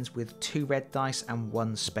defends with 2 red dice and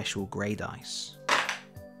 1 special grey dice.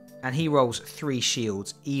 And he rolls 3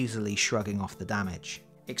 shields, easily shrugging off the damage.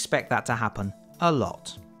 Expect that to happen a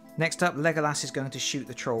lot. Next up, Legolas is going to shoot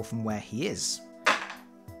the troll from where he is.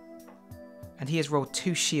 And he has rolled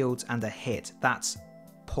 2 shields and a hit. That's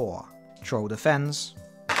poor. Troll defends.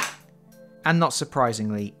 And not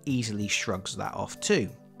surprisingly, easily shrugs that off too.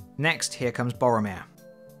 Next, here comes Boromir.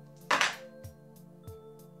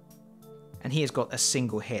 And he has got a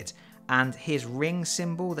single hit, and his ring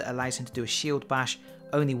symbol that allows him to do a shield bash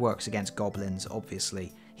only works against goblins,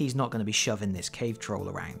 obviously. He's not going to be shoving this cave troll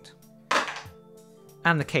around.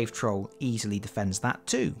 And the cave troll easily defends that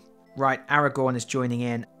too. Right, Aragorn is joining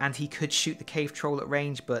in, and he could shoot the cave troll at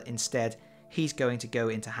range, but instead he's going to go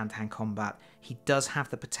into hand-to-hand combat. He does have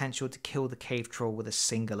the potential to kill the cave troll with a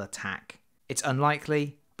single attack. It's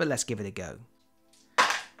unlikely, but let's give it a go.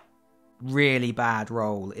 Really bad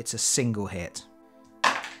roll, it's a single hit.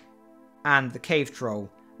 And the cave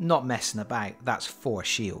troll, not messing about, that's 4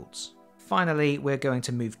 shields. Finally, we're going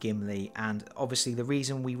to move Gimli, and obviously the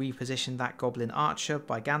reason we repositioned that goblin archer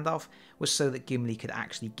by Gandalf was so that Gimli could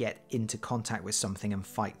actually get into contact with something and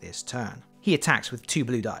fight this turn. He attacks with 2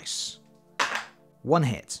 blue dice. 1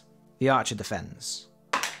 hit. The archer defends.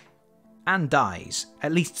 And dies.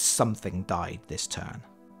 At least something died this turn.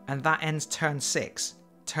 And that ends turn 6.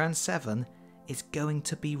 Turn 7 is going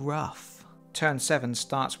to be rough. Turn 7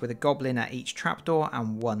 starts with a goblin at each trapdoor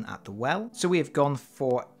and 1 at the well. So we have gone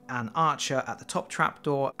for an archer at the top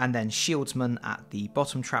trapdoor and then shieldsman at the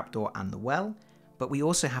bottom trapdoor and the well. But we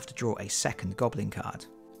also have to draw a second goblin card.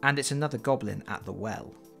 And it's another goblin at the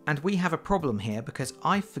well. And we have a problem here because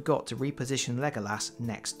I forgot to reposition Legolas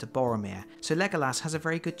next to Boromir, so Legolas has a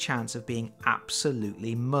very good chance of being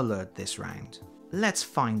absolutely mullered this round. Let's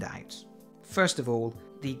find out. First of all,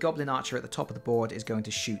 the goblin archer at the top of the board is going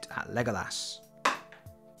to shoot at Legolas.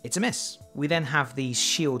 It's a miss. We then have these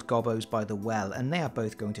shield gobbos by the well, and they are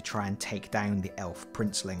both going to try and take down the elf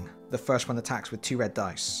princeling. The first one attacks with 2 red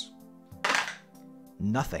dice.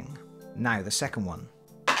 Nothing. Now the second one.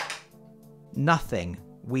 Nothing.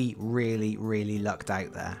 We really lucked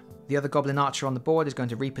out there. The other goblin archer on the board is going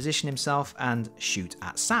to reposition himself and shoot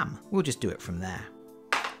at Sam. We'll just do it from there.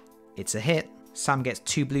 It's a hit. Sam gets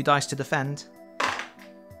 2 blue dice to defend.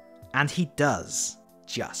 And he does.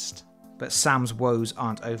 Just. But Sam's woes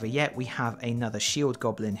aren't over yet. We have another shield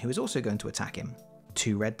goblin who is also going to attack him.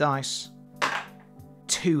 2 red dice.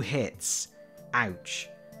 2 hits. Ouch.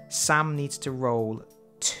 Sam needs to roll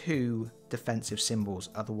 2 defensive symbols,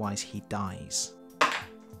 otherwise he dies.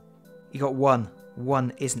 He got 1.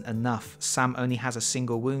 1 isn't enough. Sam only has a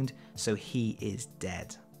single wound, so he is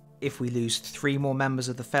dead. If we lose 3 more members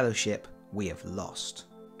of the Fellowship, we have lost.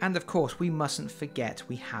 And of course, we mustn't forget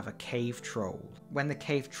we have a cave troll. When the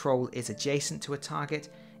cave troll is adjacent to a target,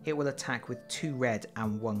 it will attack with 2 red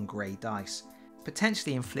and 1 grey dice,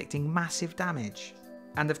 potentially inflicting massive damage.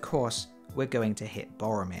 And of course, we're going to hit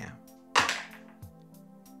Boromir.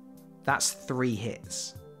 That's 3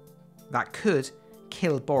 hits. That could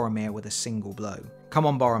kill Boromir with a single blow. Come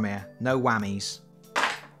on, Boromir, no whammies.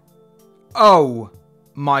 Oh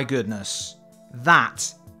my goodness,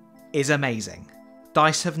 that is amazing.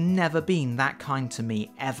 Dice have never been that kind to me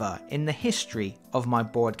ever in the history of my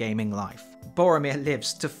board gaming life. Boromir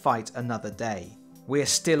lives to fight another day. We're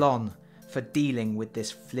still on for dealing with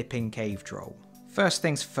this flipping cave troll. First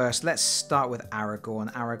things first, let's start with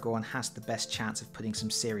Aragorn. Aragorn has the best chance of putting some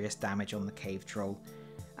serious damage on the cave troll,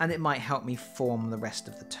 and it might help me form the rest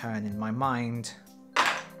of the turn in my mind.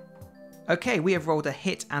 Okay, we have rolled a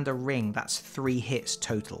hit and a ring. That's 3 hits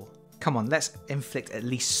total. Come on, let's inflict at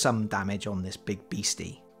least some damage on this big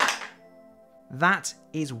beastie. That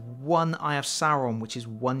is 1 Eye of Sauron, which is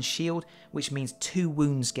 1 shield, which means 2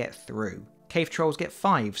 wounds get through. Cave trolls get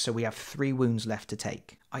 5, so we have 3 wounds left to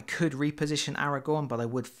take. I could reposition Aragorn, but I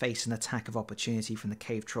would face an attack of opportunity from the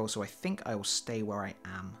cave troll, so I think I will stay where I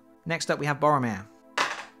am. Next up we have Boromir.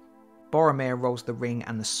 Boromir rolls the ring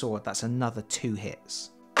and the sword. That's another 2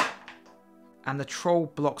 hits. And the troll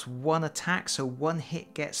blocks 1 attack, so 1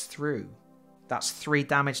 hit gets through. That's 3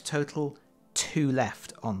 damage total, 2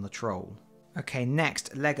 left on the troll. Okay,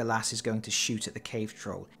 next Legolas is going to shoot at the cave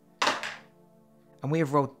troll. And we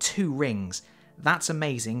have rolled 2 rings. That's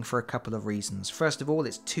amazing for a couple of reasons. First of all,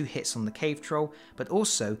 it's 2 hits on the cave troll, but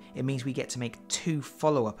also it means we get to make 2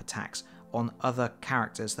 follow-up attacks on other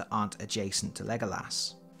characters that aren't adjacent to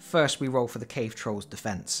Legolas. First, we roll for the cave troll's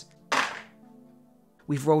defense.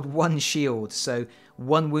 We've rolled 1 shield, so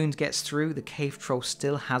 1 wound gets through, the cave troll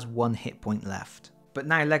still has 1 hit point left. But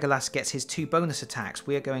now Legolas gets his 2 bonus attacks.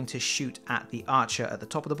 We are going to shoot at the archer at the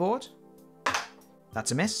top of the board.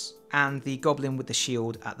 That's a miss. And the goblin with the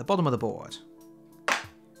shield at the bottom of the board.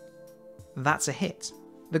 That's a hit.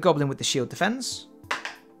 The goblin with the shield defends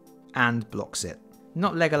and blocks it.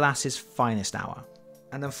 Not Legolas's finest hour.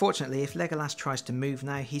 And unfortunately, if Legolas tries to move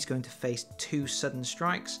now, he's going to face 2 sudden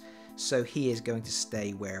strikes, so he is going to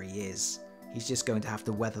stay where he is. He's just going to have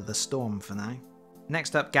to weather the storm for now.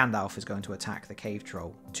 Next up, Gandalf is going to attack the cave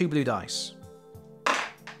troll. 2 blue dice.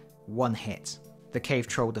 1 hit. The cave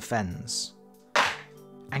troll defends.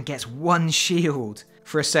 And gets 1 shield.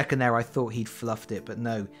 For a second there I thought he'd fluffed it, but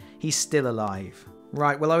no, he's still alive.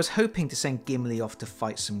 Right, well I was hoping to send Gimli off to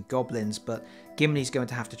fight some goblins, but Gimli's going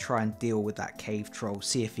to have to try and deal with that cave troll,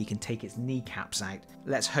 see if he can take its kneecaps out.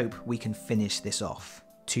 Let's hope we can finish this off.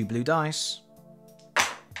 2 blue dice.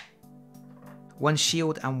 1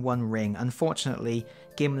 shield and 1 ring. Unfortunately,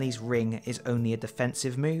 Gimli's ring is only a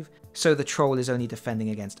defensive move, so the troll is only defending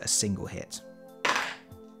against a single hit.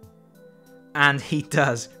 And he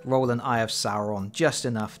does roll an Eye of Sauron, just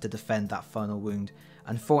enough to defend that final wound.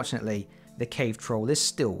 Unfortunately, the cave troll is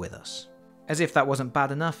still with us. As if that wasn't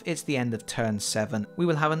bad enough, it's the end of turn 7. We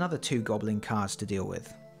will have another 2 goblin cards to deal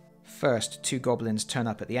with. First, 2 goblins turn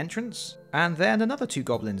up at the entrance, and then another 2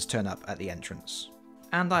 goblins turn up at the entrance.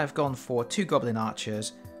 And I have gone for 2 goblin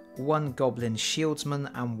archers, 1 goblin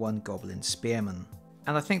shieldsman and 1 goblin spearman.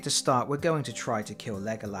 And I think to start, we're going to try to kill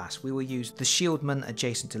Legolas. We will use the shieldman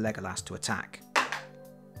adjacent to Legolas to attack.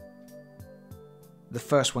 The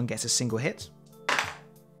first one gets a single hit,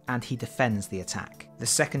 and he defends the attack. The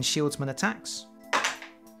second shieldsman attacks,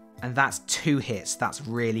 and that's 2 hits. That's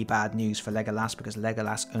really bad news for Legolas because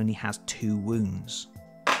Legolas only has 2 wounds.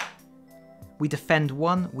 We defend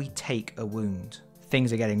 1, we take a wound.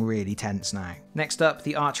 Things are getting really tense now. Next up,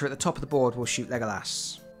 the archer at the top of the board will shoot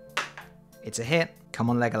Legolas. It's a hit. Come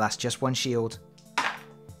on Legolas, just 1 shield.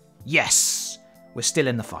 Yes! We're still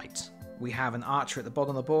in the fight. We have an archer at the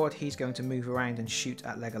bottom of the board. He's going to move around and shoot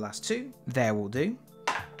at Legolas too. There will do.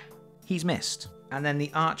 He's missed. And then the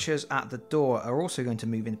archers at the door are also going to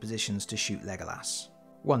move in positions to shoot Legolas.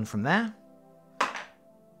 1 from there.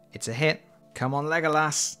 It's a hit. Come on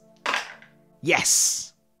Legolas.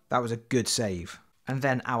 Yes! That was a good save. And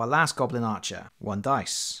then our last goblin archer. 1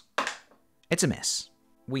 dice. It's a miss.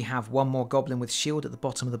 We have 1 more goblin with shield at the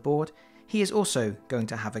bottom of the board. He is also going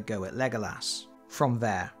to have a go at Legolas. From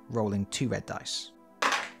there, rolling 2 red dice.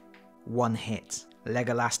 1 hit.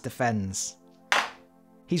 Legolas defends.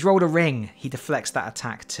 He's rolled a ring. He deflects that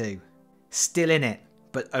attack too. Still in it,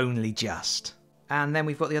 but only just. And then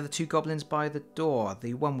we've got the other 2 goblins by the door.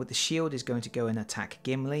 The one with the shield is going to go and attack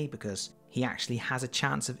Gimli because he actually has a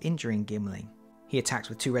chance of injuring Gimli. He attacks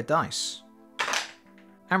with 2 red dice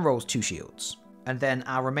and rolls 2 shields. And then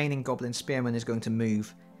our remaining goblin spearman is going to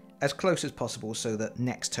move as close as possible so that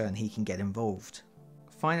next turn he can get involved.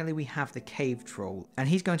 Finally, we have the cave troll, and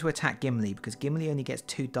he's going to attack Gimli because Gimli only gets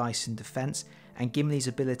 2 dice in defense, and Gimli's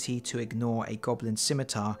ability to ignore a goblin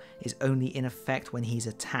scimitar is only in effect when he's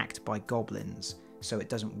attacked by goblins, so it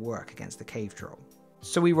doesn't work against the cave troll.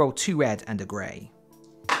 So we roll 2 red and a grey.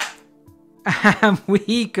 And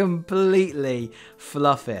we completely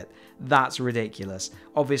fluff it. That's ridiculous.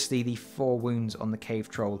 Obviously, the 4 wounds on the cave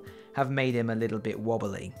troll have made him a little bit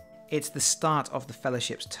wobbly. It's the start of the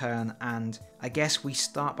Fellowship's turn, and I guess we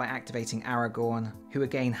start by activating Aragorn, who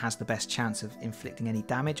again has the best chance of inflicting any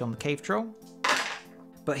damage on the Cave Troll.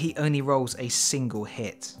 But he only rolls a single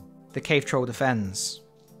hit. The Cave Troll defends.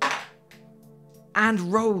 And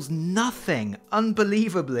rolls nothing!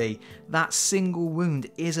 Unbelievably, that single wound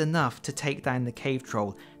is enough to take down the Cave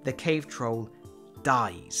Troll. The Cave Troll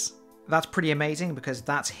dies. That's pretty amazing because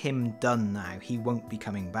that's him done now. He won't be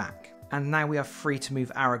coming back. And now we are free to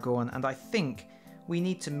move Aragorn, and I think we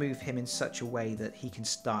need to move him in such a way that he can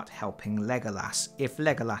start helping Legolas if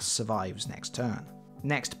Legolas survives next turn.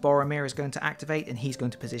 Next, Boromir is going to activate, and he's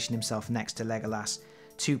going to position himself next to Legolas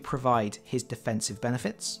to provide his defensive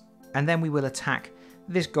benefits. And then we will attack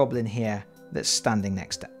this goblin here that's standing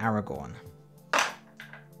next to Aragorn.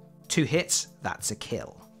 2 hits, that's a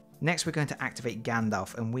kill. Next we're going to activate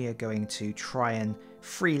Gandalf, and we are going to try and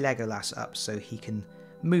free Legolas up so he can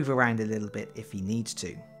move around a little bit if he needs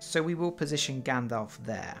to. So we will position Gandalf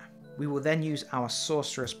there. We will then use our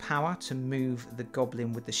sorcerer's power to move the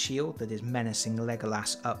goblin with the shield that is menacing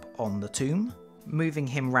Legolas up on the tomb, moving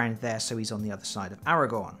him round there so he's on the other side of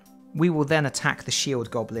Aragorn. We will then attack the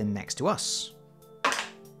shield goblin next to us.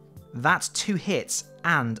 That's 2 hits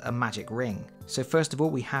and a magic ring. So first of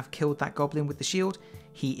all, we have killed that goblin with the shield.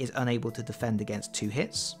 He is unable to defend against 2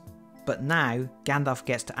 hits. But now, Gandalf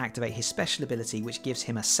gets to activate his special ability, which gives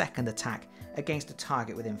him a second attack against a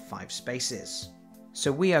target within 5 spaces.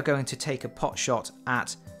 So we are going to take a pot shot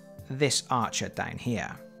at this archer down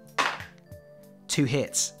here. 2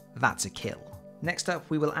 hits, that's a kill. Next up,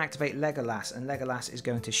 we will activate Legolas, and Legolas is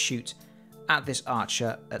going to shoot at this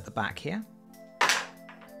archer at the back here.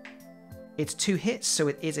 It's 2 hits, so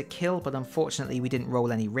it is a kill, but unfortunately we didn't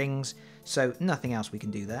roll any rings, so nothing else we can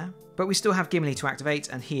do there. But we still have Gimli to activate,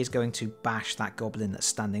 and he is going to bash that goblin that's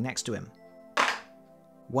standing next to him.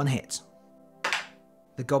 1 hit.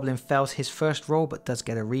 The goblin fails his first roll, but does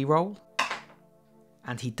get a reroll.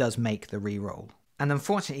 And he does make the reroll. And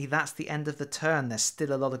unfortunately, that's the end of the turn. There's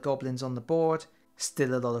still a lot of goblins on the board,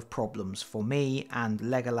 still a lot of problems for me, and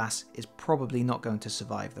Legolas is probably not going to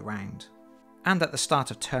survive the round. And at the start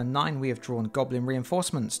of turn 9, we have drawn goblin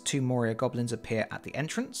reinforcements. 2 Moria goblins appear at the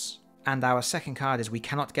entrance. And our second card is we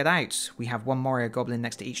cannot get out. We have 1 Moria goblin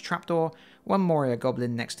next to each trapdoor, 1 Moria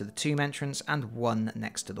goblin next to the tomb entrance, and 1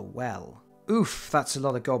 next to the well. Oof, that's a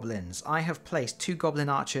lot of goblins. I have placed 2 goblin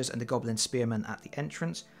archers and a goblin spearman at the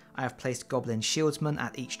entrance. I have placed goblin shieldsmen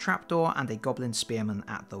at each trapdoor and a goblin spearman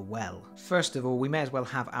at the well. First of all, we may as well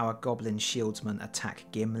have our goblin shieldsman attack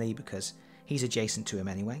Gimli because he's adjacent to him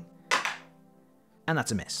anyway. And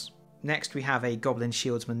that's a miss. Next we have a goblin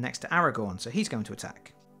shieldsman next to Aragorn, so he's going to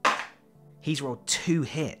attack. He's rolled 2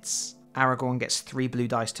 hits. Aragorn gets 3 blue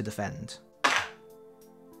dice to defend.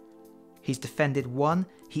 He's defended 1.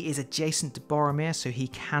 He is adjacent to Boromir, so he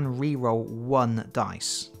can reroll 1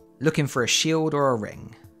 dice. Looking for a shield or a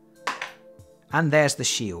ring. And there's the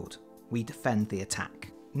shield. We defend the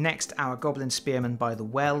attack. Next, our goblin spearman by the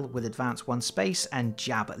well will advance 1 space and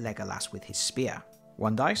jab at Legolas with his spear.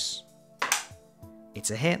 1 dice. It's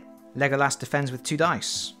a hit. Legolas defends with 2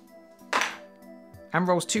 dice. And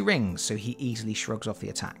rolls 2 rings, so he easily shrugs off the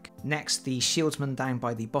attack. Next, the shieldsman down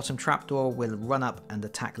by the bottom trapdoor will run up and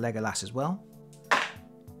attack Legolas as well.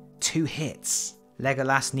 2 hits.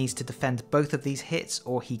 Legolas needs to defend both of these hits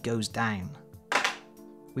or he goes down.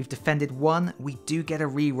 We've defended 1, we do get a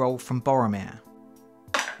reroll from Boromir.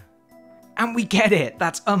 And we get it!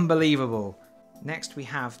 That's unbelievable! Next we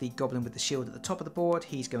have the goblin with the shield at the top of the board.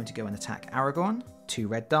 He's going to go and attack Aragorn. 2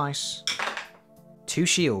 red dice. 2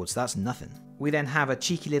 shields, that's nothing. We then have a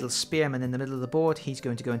cheeky little spearman in the middle of the board. He's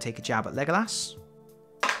going to go and take a jab at Legolas.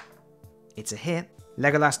 It's a hit.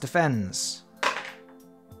 Legolas defends.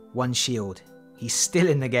 1 shield. He's still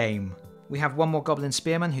in the game. We have 1 more goblin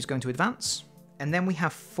spearman who's going to advance. And then we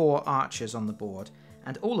have 4 archers on the board.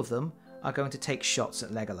 And all of them are going to take shots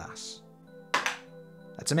at Legolas.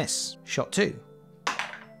 That's a miss. Shot 2.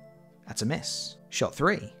 That's a miss. Shot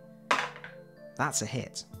 3. That's a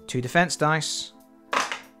hit. 2 defense dice.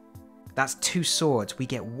 That's 2 swords. We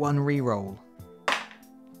get 1 reroll.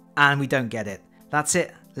 And we don't get it. That's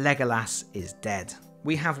it. Legolas is dead.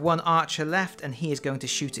 We have 1 archer left, and he is going to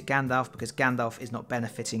shoot at Gandalf because Gandalf is not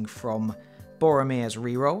benefiting from Boromir's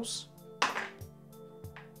rerolls.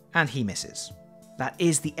 And he misses. That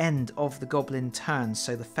is the end of the goblin turn,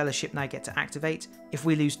 so the Fellowship now get to activate. If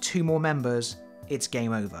we lose 2 more members, it's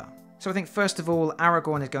game over. So I think first of all,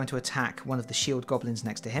 Aragorn is going to attack one of the shield goblins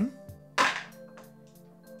next to him.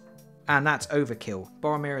 And that's overkill.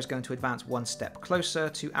 Boromir is going to advance 1 step closer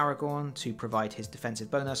to Aragorn to provide his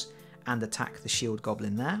defensive bonus and attack the shield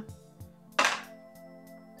goblin there.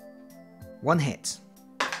 1 hit.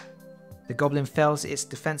 The goblin fails its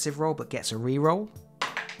defensive roll but gets a reroll.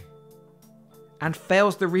 And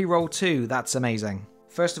fails the reroll too, that's amazing.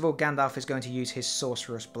 First of all, Gandalf is going to use his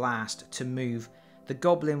Sorcerous Blast to move the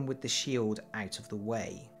goblin with the shield out of the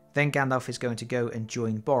way. Then Gandalf is going to go and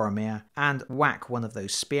join Boromir and whack one of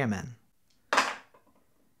those spearmen.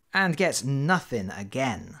 And gets nothing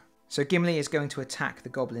again. So Gimli is going to attack the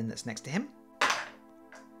goblin that's next to him.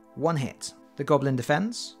 One hit. The goblin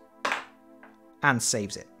defends and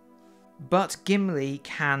saves it. But Gimli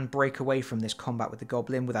can break away from this combat with the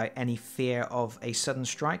goblin without any fear of a sudden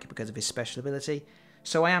strike because of his special ability.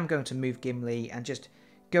 So I am going to move Gimli and just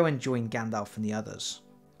go and join Gandalf and the others.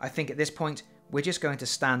 I think at this point, we're just going to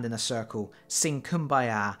stand in a circle, sing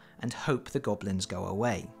Kumbaya, and hope the goblins go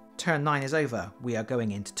away. Turn 9 is over, we are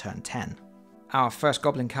going into turn 10. Our first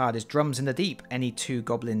goblin card is Drums in the Deep, any 2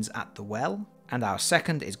 goblins at the well. And our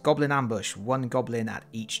second is Goblin Ambush, 1 goblin at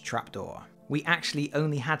each trapdoor. We actually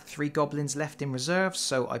only had 3 goblins left in reserve,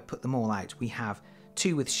 so I put them all out. We have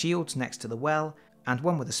 2 with shields next to the well, and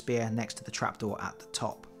 1 with a spear next to the trapdoor at the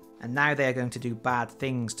top. And now they are going to do bad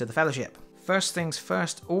things to the Fellowship. First things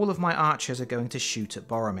first, all of my archers are going to shoot at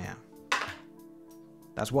Boromir.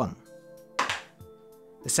 That's 1.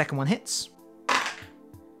 The second one hits.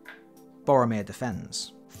 Boromir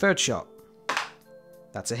defends. Third shot.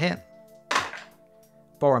 That's a hit.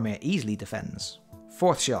 Boromir easily defends.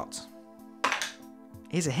 Fourth shot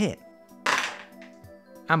is a hit.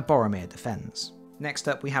 And Boromir defends. Next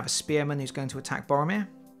up we have a spearman who's going to attack Boromir.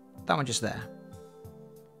 That one just there.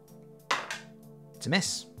 It's a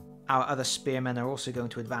miss. Our other spearmen are also going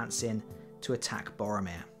to advance in to attack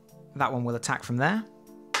Boromir. That one will attack from there.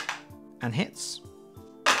 And hits.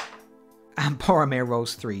 And Boromir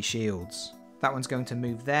rolls 3 shields. That one's going to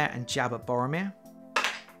move there and jab at Boromir.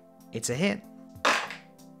 It's a hit.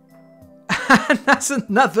 And that's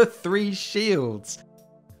another 3 shields.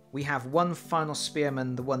 We have one final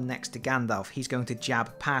spearman, the one next to Gandalf. He's going to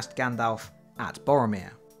jab past Gandalf at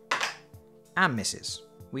Boromir. And misses.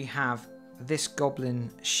 We have this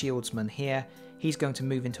goblin shieldsman here. He's going to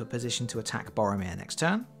move into a position to attack Boromir next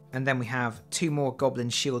turn. And then we have 2 more goblin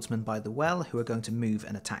shieldsmen by the well who are going to move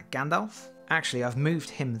and attack Gandalf. Actually, I've moved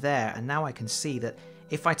him there, and now I can see that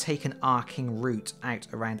if I take an arcing route out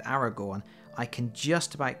around Aragorn, I can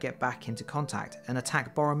just about get back into contact and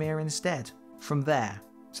attack Boromir instead, from there.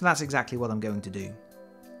 So that's exactly what I'm going to do.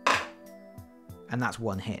 And that's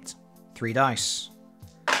 1 hit. 3 dice.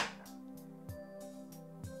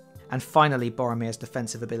 And finally, Boromir's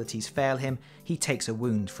defensive abilities fail him. He takes a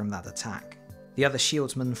wound from that attack. The other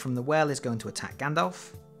shieldsman from the well is going to attack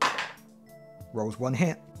Gandalf. Rolls 1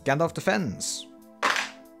 hit. Gandalf defends.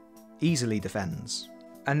 Easily defends.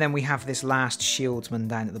 And then we have this last shieldsman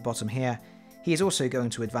down at the bottom here. He is also going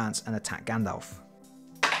to advance and attack Gandalf.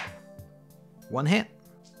 1 hit.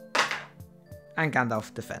 And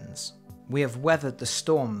Gandalf defends. We have weathered the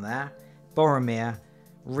storm there. Boromir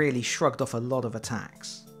really shrugged off a lot of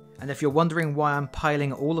attacks. And if you're wondering why I'm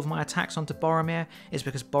piling all of my attacks onto Boromir, it's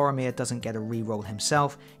because Boromir doesn't get a reroll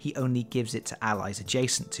himself, he only gives it to allies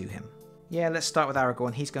adjacent to him. Yeah, let's start with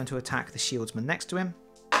Aragorn. He's going to attack the shieldsman next to him.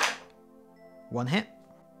 1 hit.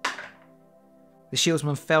 The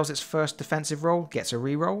shieldsman fails its first defensive roll, gets a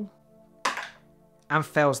reroll. And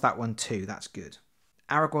fails that one too, that's good.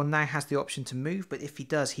 Aragorn now has the option to move, but if he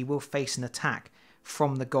does, he will face an attack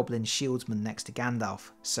from the goblin shieldsman next to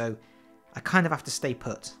Gandalf, so I kind of have to stay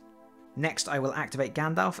put. Next I will activate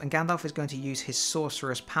Gandalf, and Gandalf is going to use his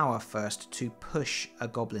sorcerous power first to push a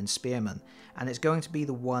goblin spearman, and it's going to be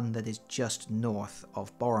the one that is just north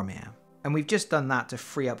of Boromir. And we've just done that to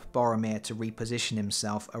free up Boromir to reposition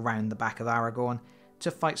himself around the back of Aragorn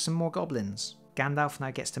to fight some more goblins. Gandalf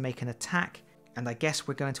now gets to make an attack, and I guess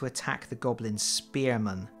we're going to attack the goblin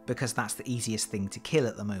spearman, because that's the easiest thing to kill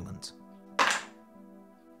at the moment.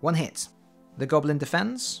 1 hit. The goblin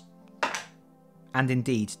defends. And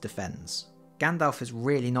indeed defends. Gandalf has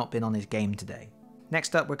really not been on his game today.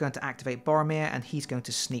 Next up we're going to activate Boromir, and he's going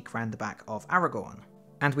to sneak round the back of Aragorn.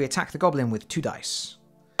 And we attack the goblin with 2 dice.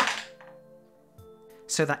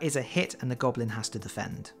 So that is a hit, and the goblin has to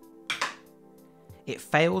defend. It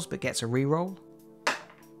fails but gets a reroll.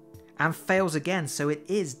 And fails again, so it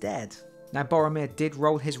is dead. Now Boromir did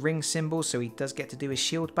roll his ring symbol, so he does get to do his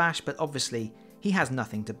shield bash, but obviously he has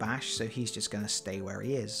nothing to bash, so he's just going to stay where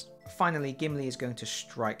he is. Finally, Gimli is going to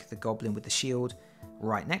strike the goblin with the shield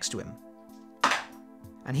right next to him.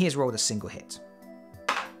 And he has rolled a single hit.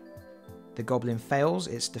 The goblin fails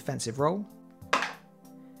its defensive roll.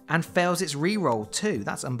 And fails its reroll too,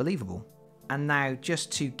 that's unbelievable. And now,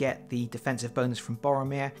 just to get the defensive bonus from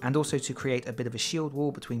Boromir, and also to create a bit of a shield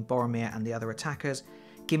wall between Boromir and the other attackers,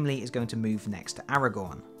 Gimli is going to move next to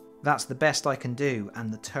Aragorn. That's the best I can do,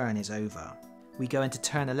 and the turn is over. We go into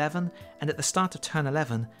turn 11, and at the start of turn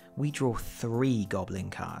 11, we draw 3 goblin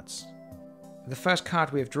cards. The first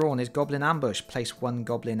card we have drawn is Goblin Ambush, place 1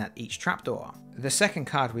 goblin at each trapdoor. The second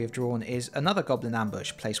card we have drawn is another Goblin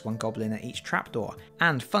Ambush, place 1 goblin at each trapdoor.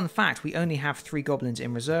 And fun fact, we only have 3 goblins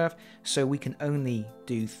in reserve, so we can only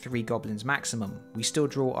do 3 goblins maximum. We still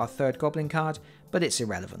draw our 3rd goblin card, but it's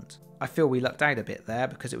irrelevant. I feel we lucked out a bit there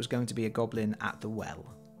because it was going to be a goblin at the well.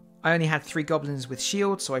 I only had 3 goblins with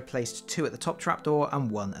shields, so I placed 2 at the top trapdoor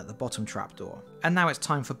and 1 at the bottom trapdoor. And now it's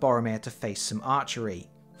time for Boromir to face some archery.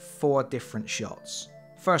 4 different shots.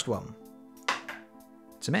 First one.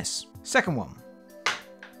 It's a miss. Second one.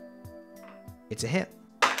 It's a hit.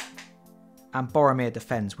 And Boromir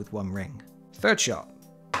defends with 1 ring. Third shot.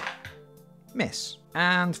 Miss.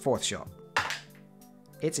 And fourth shot.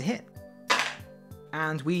 It's a hit.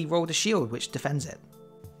 And we rolled a shield which defends it.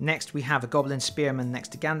 Next we have a Goblin Spearman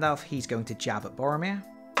next to Gandalf. He's going to jab at Boromir.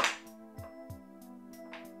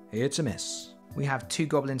 It's a miss. We have 2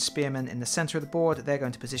 Goblin Spearmen in the centre of the board. They're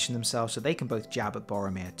going to position themselves so they can both jab at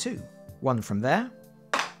Boromir too. 1 from there.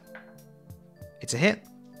 It's a hit.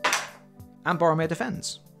 And Boromir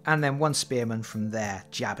defends. And then 1 Spearman from there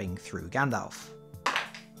jabbing through Gandalf.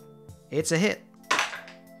 It's a hit.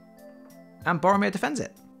 And Boromir defends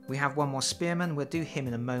it. We have 1 more Spearman. We'll do him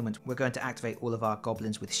in a moment. We're going to activate all of our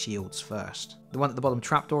goblins with shields first. The one at the bottom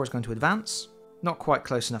trapdoor is going to advance. Not quite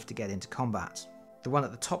close enough to get into combat. The one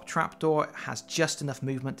at the top trapdoor has just enough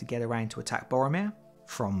movement to get around to attack Boromir.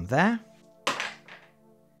 From there,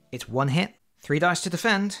 it's 1 hit, 3 dice to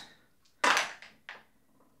defend,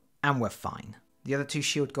 and we're fine. The other 2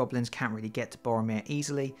 shield goblins can't really get to Boromir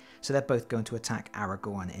easily, so they're both going to attack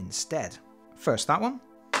Aragorn instead. First that one,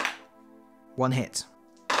 1 hit.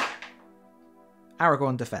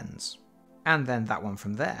 Aragorn defends. And then that one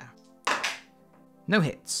from there. No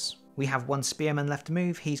hits. We have 1 Spearman left to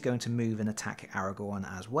move. He's going to move and attack Aragorn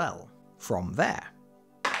as well. From there.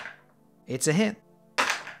 It's a hit.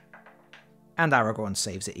 And Aragorn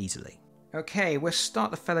saves it easily. Okay, we'll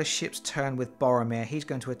start the Fellowship's turn with Boromir. He's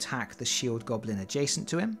going to attack the shield goblin adjacent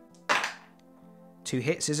to him. 2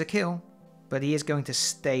 hits is a kill, but he is going to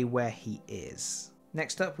stay where he is.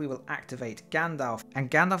 Next up, we will activate Gandalf, and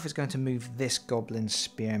Gandalf is going to move this Goblin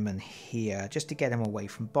Spearman here, just to get him away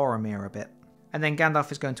from Boromir a bit. And then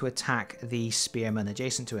Gandalf is going to attack the Spearman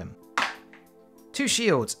adjacent to him. 2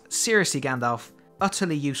 shields. Seriously, Gandalf.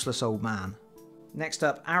 Utterly useless old man. Next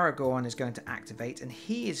up, Aragorn is going to activate, and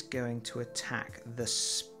he is going to attack the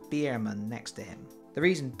Spearman next to him. The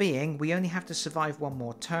reason being, we only have to survive 1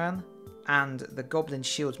 more turn, and the Goblin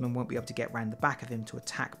Shieldsman won't be able to get round the back of him to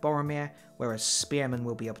attack Boromir, whereas Spearman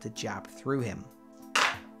will be able to jab through him.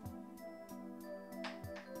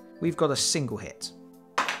 We've got a single hit,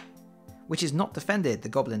 which is not defended. The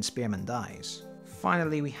Goblin Spearman dies.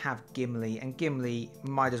 Finally, we have Gimli, and Gimli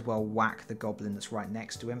might as well whack the goblin that's right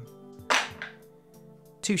next to him.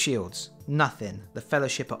 2 shields, nothing. The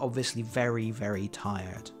Fellowship are obviously very, very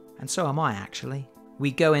tired. And so am I, actually.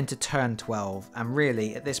 We go into turn 12, and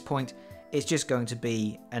really, at this point, it's just going to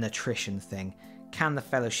be an attrition thing. Can the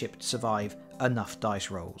Fellowship survive enough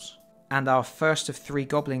dice rolls? And our first of 3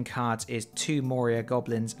 goblin cards is 2 Moria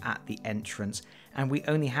goblins at the entrance, and we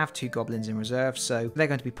only have 2 goblins in reserve, so they're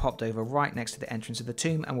going to be popped over right next to the entrance of the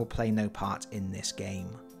tomb and will play no part in this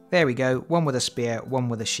game. There we go, 1 with a spear, 1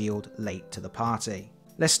 with a shield, late to the party.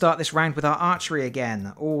 Let's start this round with our archery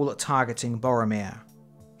again, all targeting Boromir.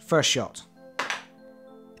 First shot.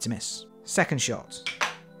 It's a miss. Second shot.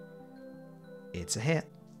 It's a hit.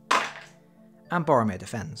 And Boromir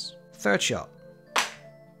defends. Third shot.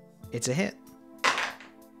 It's a hit.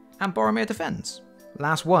 And Boromir defends.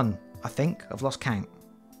 Last one, I think. I've lost count.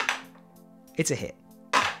 It's a hit.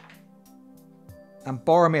 And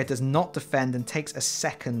Boromir does not defend and takes a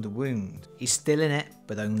 2nd wound. He's still in it,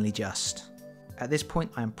 but only just. At this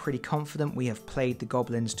point, I am pretty confident we have played the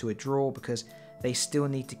goblins to a draw because they still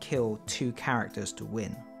need to kill 2 characters to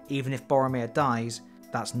win. Even if Boromir dies,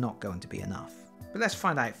 that's not going to be enough. But let's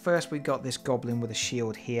find out. First, we've got this goblin with a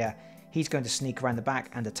shield here. He's going to sneak around the back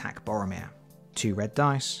and attack Boromir. 2 red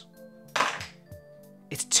dice.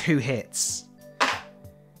 It's 2 hits.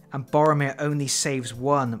 And Boromir only saves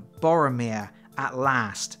 1. Boromir, at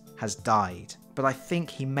last, has died. But I think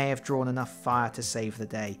he may have drawn enough fire to save the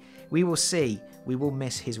day. We will see. We will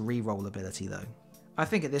miss his reroll ability though. I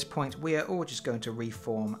think at this point we are all just going to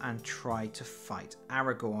reform and try to fight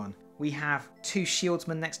Aragorn. We have 2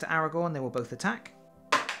 shieldsmen next to Aragorn. They will both attack.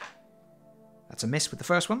 That's a miss with the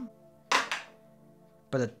first one,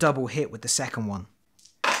 but a double hit with the second one.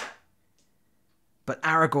 But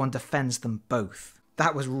Aragorn defends them both.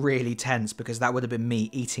 That was really tense because that would have been me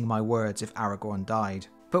eating my words if Aragorn died.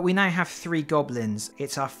 But we now have 3 goblins.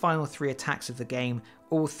 It's our final 3 attacks of the game.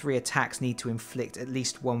 All 3 attacks need to inflict at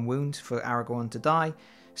least 1 wound for Aragorn to die.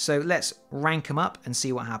 So let's rank them up and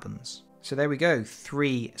see what happens. So there we go,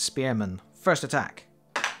 3 spearmen. First attack.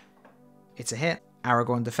 It's a hit.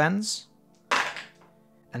 Aragorn defends.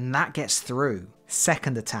 And that gets through.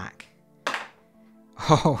 Second attack.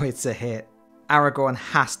 Oh, it's a hit. Aragorn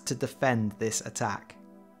has to defend this attack.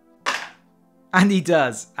 And he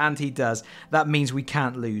does, and he does. That means we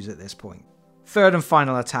can't lose at this point. Third and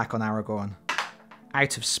final attack on Aragorn.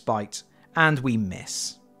 Out of spite, and we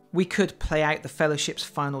miss. We could play out the Fellowship's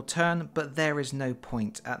final turn, but there is no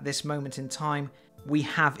point. At this moment in time, we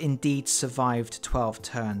have indeed survived 12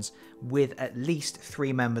 turns, with at least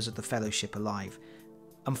 3 members of the Fellowship alive.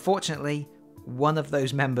 Unfortunately, one of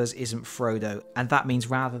those members isn't Frodo, and that means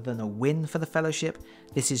rather than a win for the Fellowship,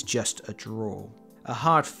 this is just a draw. A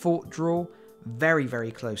hard-fought draw, very,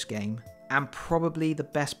 very close game, and probably the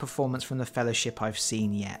best performance from the Fellowship I've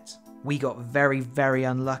seen yet. We got very, very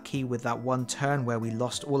unlucky with that one turn where we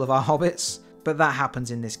lost all of our hobbits, but that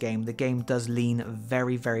happens in this game. The game does lean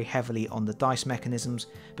very, very heavily on the dice mechanisms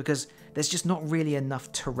because there's just not really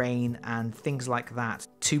enough terrain and things like that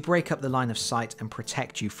to break up the line of sight and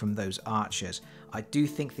protect you from those archers. I do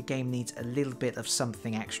think the game needs a little bit of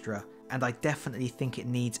something extra, and I definitely think it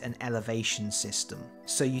needs an elevation system,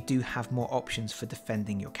 so you do have more options for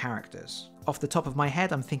defending your characters. Off the top of my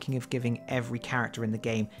head, I'm thinking of giving every character in the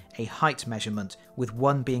game a height measurement, with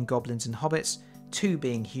 1 being goblins and hobbits, 2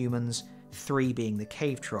 being humans, 3 being the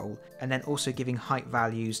cave troll, and then also giving height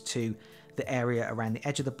values to the area around the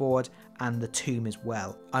edge of the board and the tomb as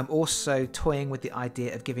well. I'm also toying with the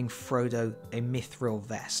idea of giving Frodo a mithril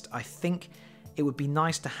vest. I think it would be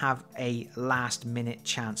nice to have a last minute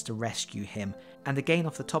chance to rescue him. And again,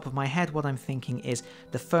 off the top of my head, what I'm thinking is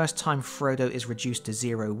the first time Frodo is reduced to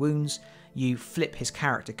 0 wounds, you flip his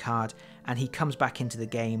character card and he comes back into the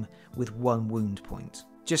game with 1 wound point.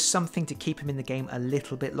 Just something to keep him in the game a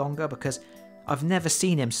little bit longer, because I've never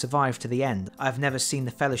seen him survive to the end. I've never seen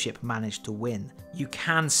the Fellowship manage to win. You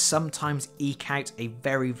can sometimes eke out a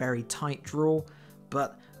very, very tight draw,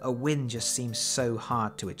 but a win just seems so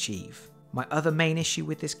hard to achieve. My other main issue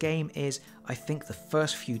with this game is I think the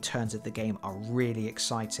first few turns of the game are really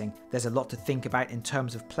exciting. There's a lot to think about in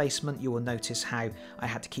terms of placement. You will notice how I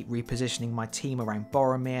had to keep repositioning my team around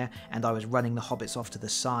Boromir and I was running the hobbits off to the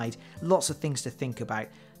side. Lots of things to think about.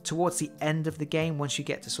 Towards the end of the game, once you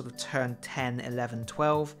get to sort of turn 10, 11,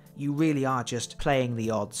 12, you really are just playing the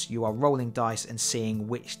odds. You are rolling dice and seeing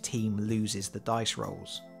which team loses the dice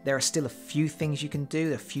rolls. There are still a few things you can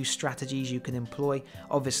do, a few strategies you can employ.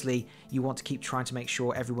 Obviously, you want to keep trying to make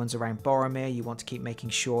sure everyone's around Boromir. You want to keep making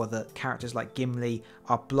sure that characters like Gimli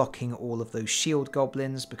are blocking all of those shield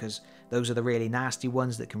goblins, because those are the really nasty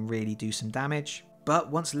ones that can really do some damage. But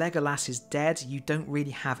once Legolas is dead, you don't really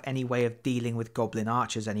have any way of dealing with goblin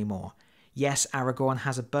archers anymore. Yes, Aragorn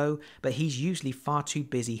has a bow, but he's usually far too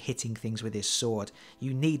busy hitting things with his sword.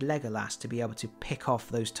 You need Legolas to be able to pick off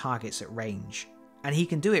those targets at range. And he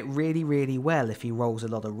can do it really, really well if he rolls a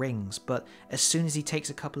lot of rings, but as soon as he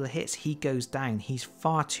takes a couple of hits, he goes down. He's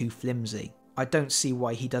far too flimsy. I don't see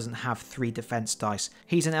why he doesn't have 3 defense dice.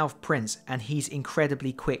 He's an elf prince, and he's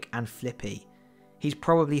incredibly quick and flippy. He's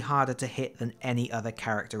probably harder to hit than any other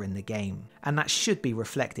character in the game, and that should be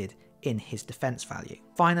reflected in his defense value.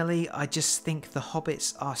 Finally, I just think the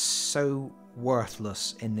hobbits are so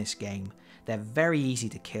worthless in this game. They're very easy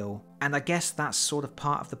to kill, and I guess that's sort of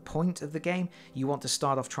part of the point of the game. You want to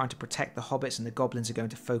start off trying to protect the hobbits, and the goblins are going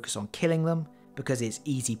to focus on killing them because it's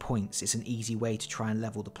easy points. It's an easy way to try and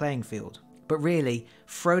level the playing field. But really,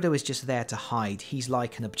 Frodo is just there to hide. He's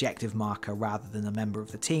like an objective marker rather than a member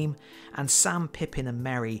of the team, and Sam, Pippin and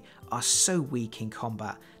Merry are so weak in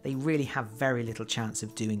combat, they really have very little chance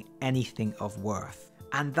of doing anything of worth.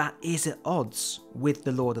 And that is at odds with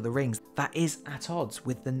The Lord of the Rings. That is at odds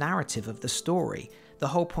with the narrative of the story. The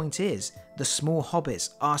whole point is, the small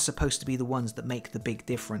hobbits are supposed to be the ones that make the big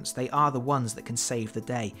difference. They are the ones that can save the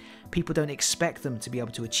day. People don't expect them to be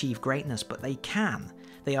able to achieve greatness, but they can.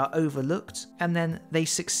 They are overlooked, and then they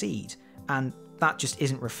succeed. And that just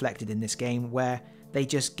isn't reflected in this game, where they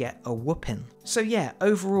just get a whooping. So yeah,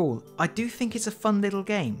 overall, I do think it's a fun little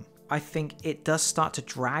game. I think it does start to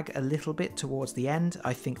drag a little bit towards the end.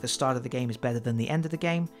 I think the start of the game is better than the end of the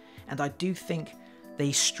game, and I do think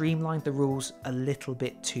they streamlined the rules a little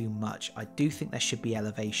bit too much. I do think there should be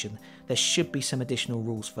elevation. There should be some additional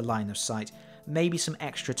rules for line of sight, maybe some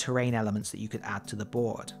extra terrain elements that you could add to the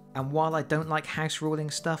board. And while I don't like house ruling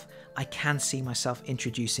stuff, I can see myself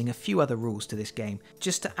introducing a few other rules to this game,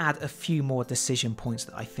 just to add a few more decision points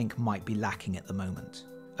that I think might be lacking at the moment.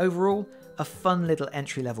 Overall, a fun little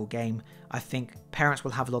entry-level game. I think parents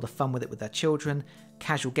will have a lot of fun with it with their children,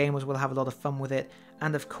 casual gamers will have a lot of fun with it,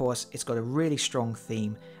 and of course it's got a really strong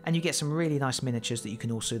theme, and you get some really nice miniatures that you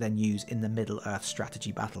can also then use in the Middle-earth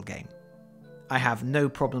strategy battle game. I have no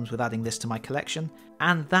problems with adding this to my collection,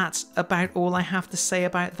 and that's about all I have to say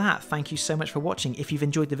about that. Thank you so much for watching. If you've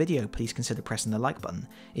enjoyed the video, please consider pressing the like button.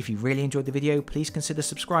 If you really enjoyed the video, please consider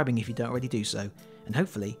subscribing if you don't already do so, and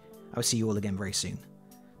hopefully I'll see you all again very soon.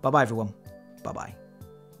 Bye bye everyone, bye bye.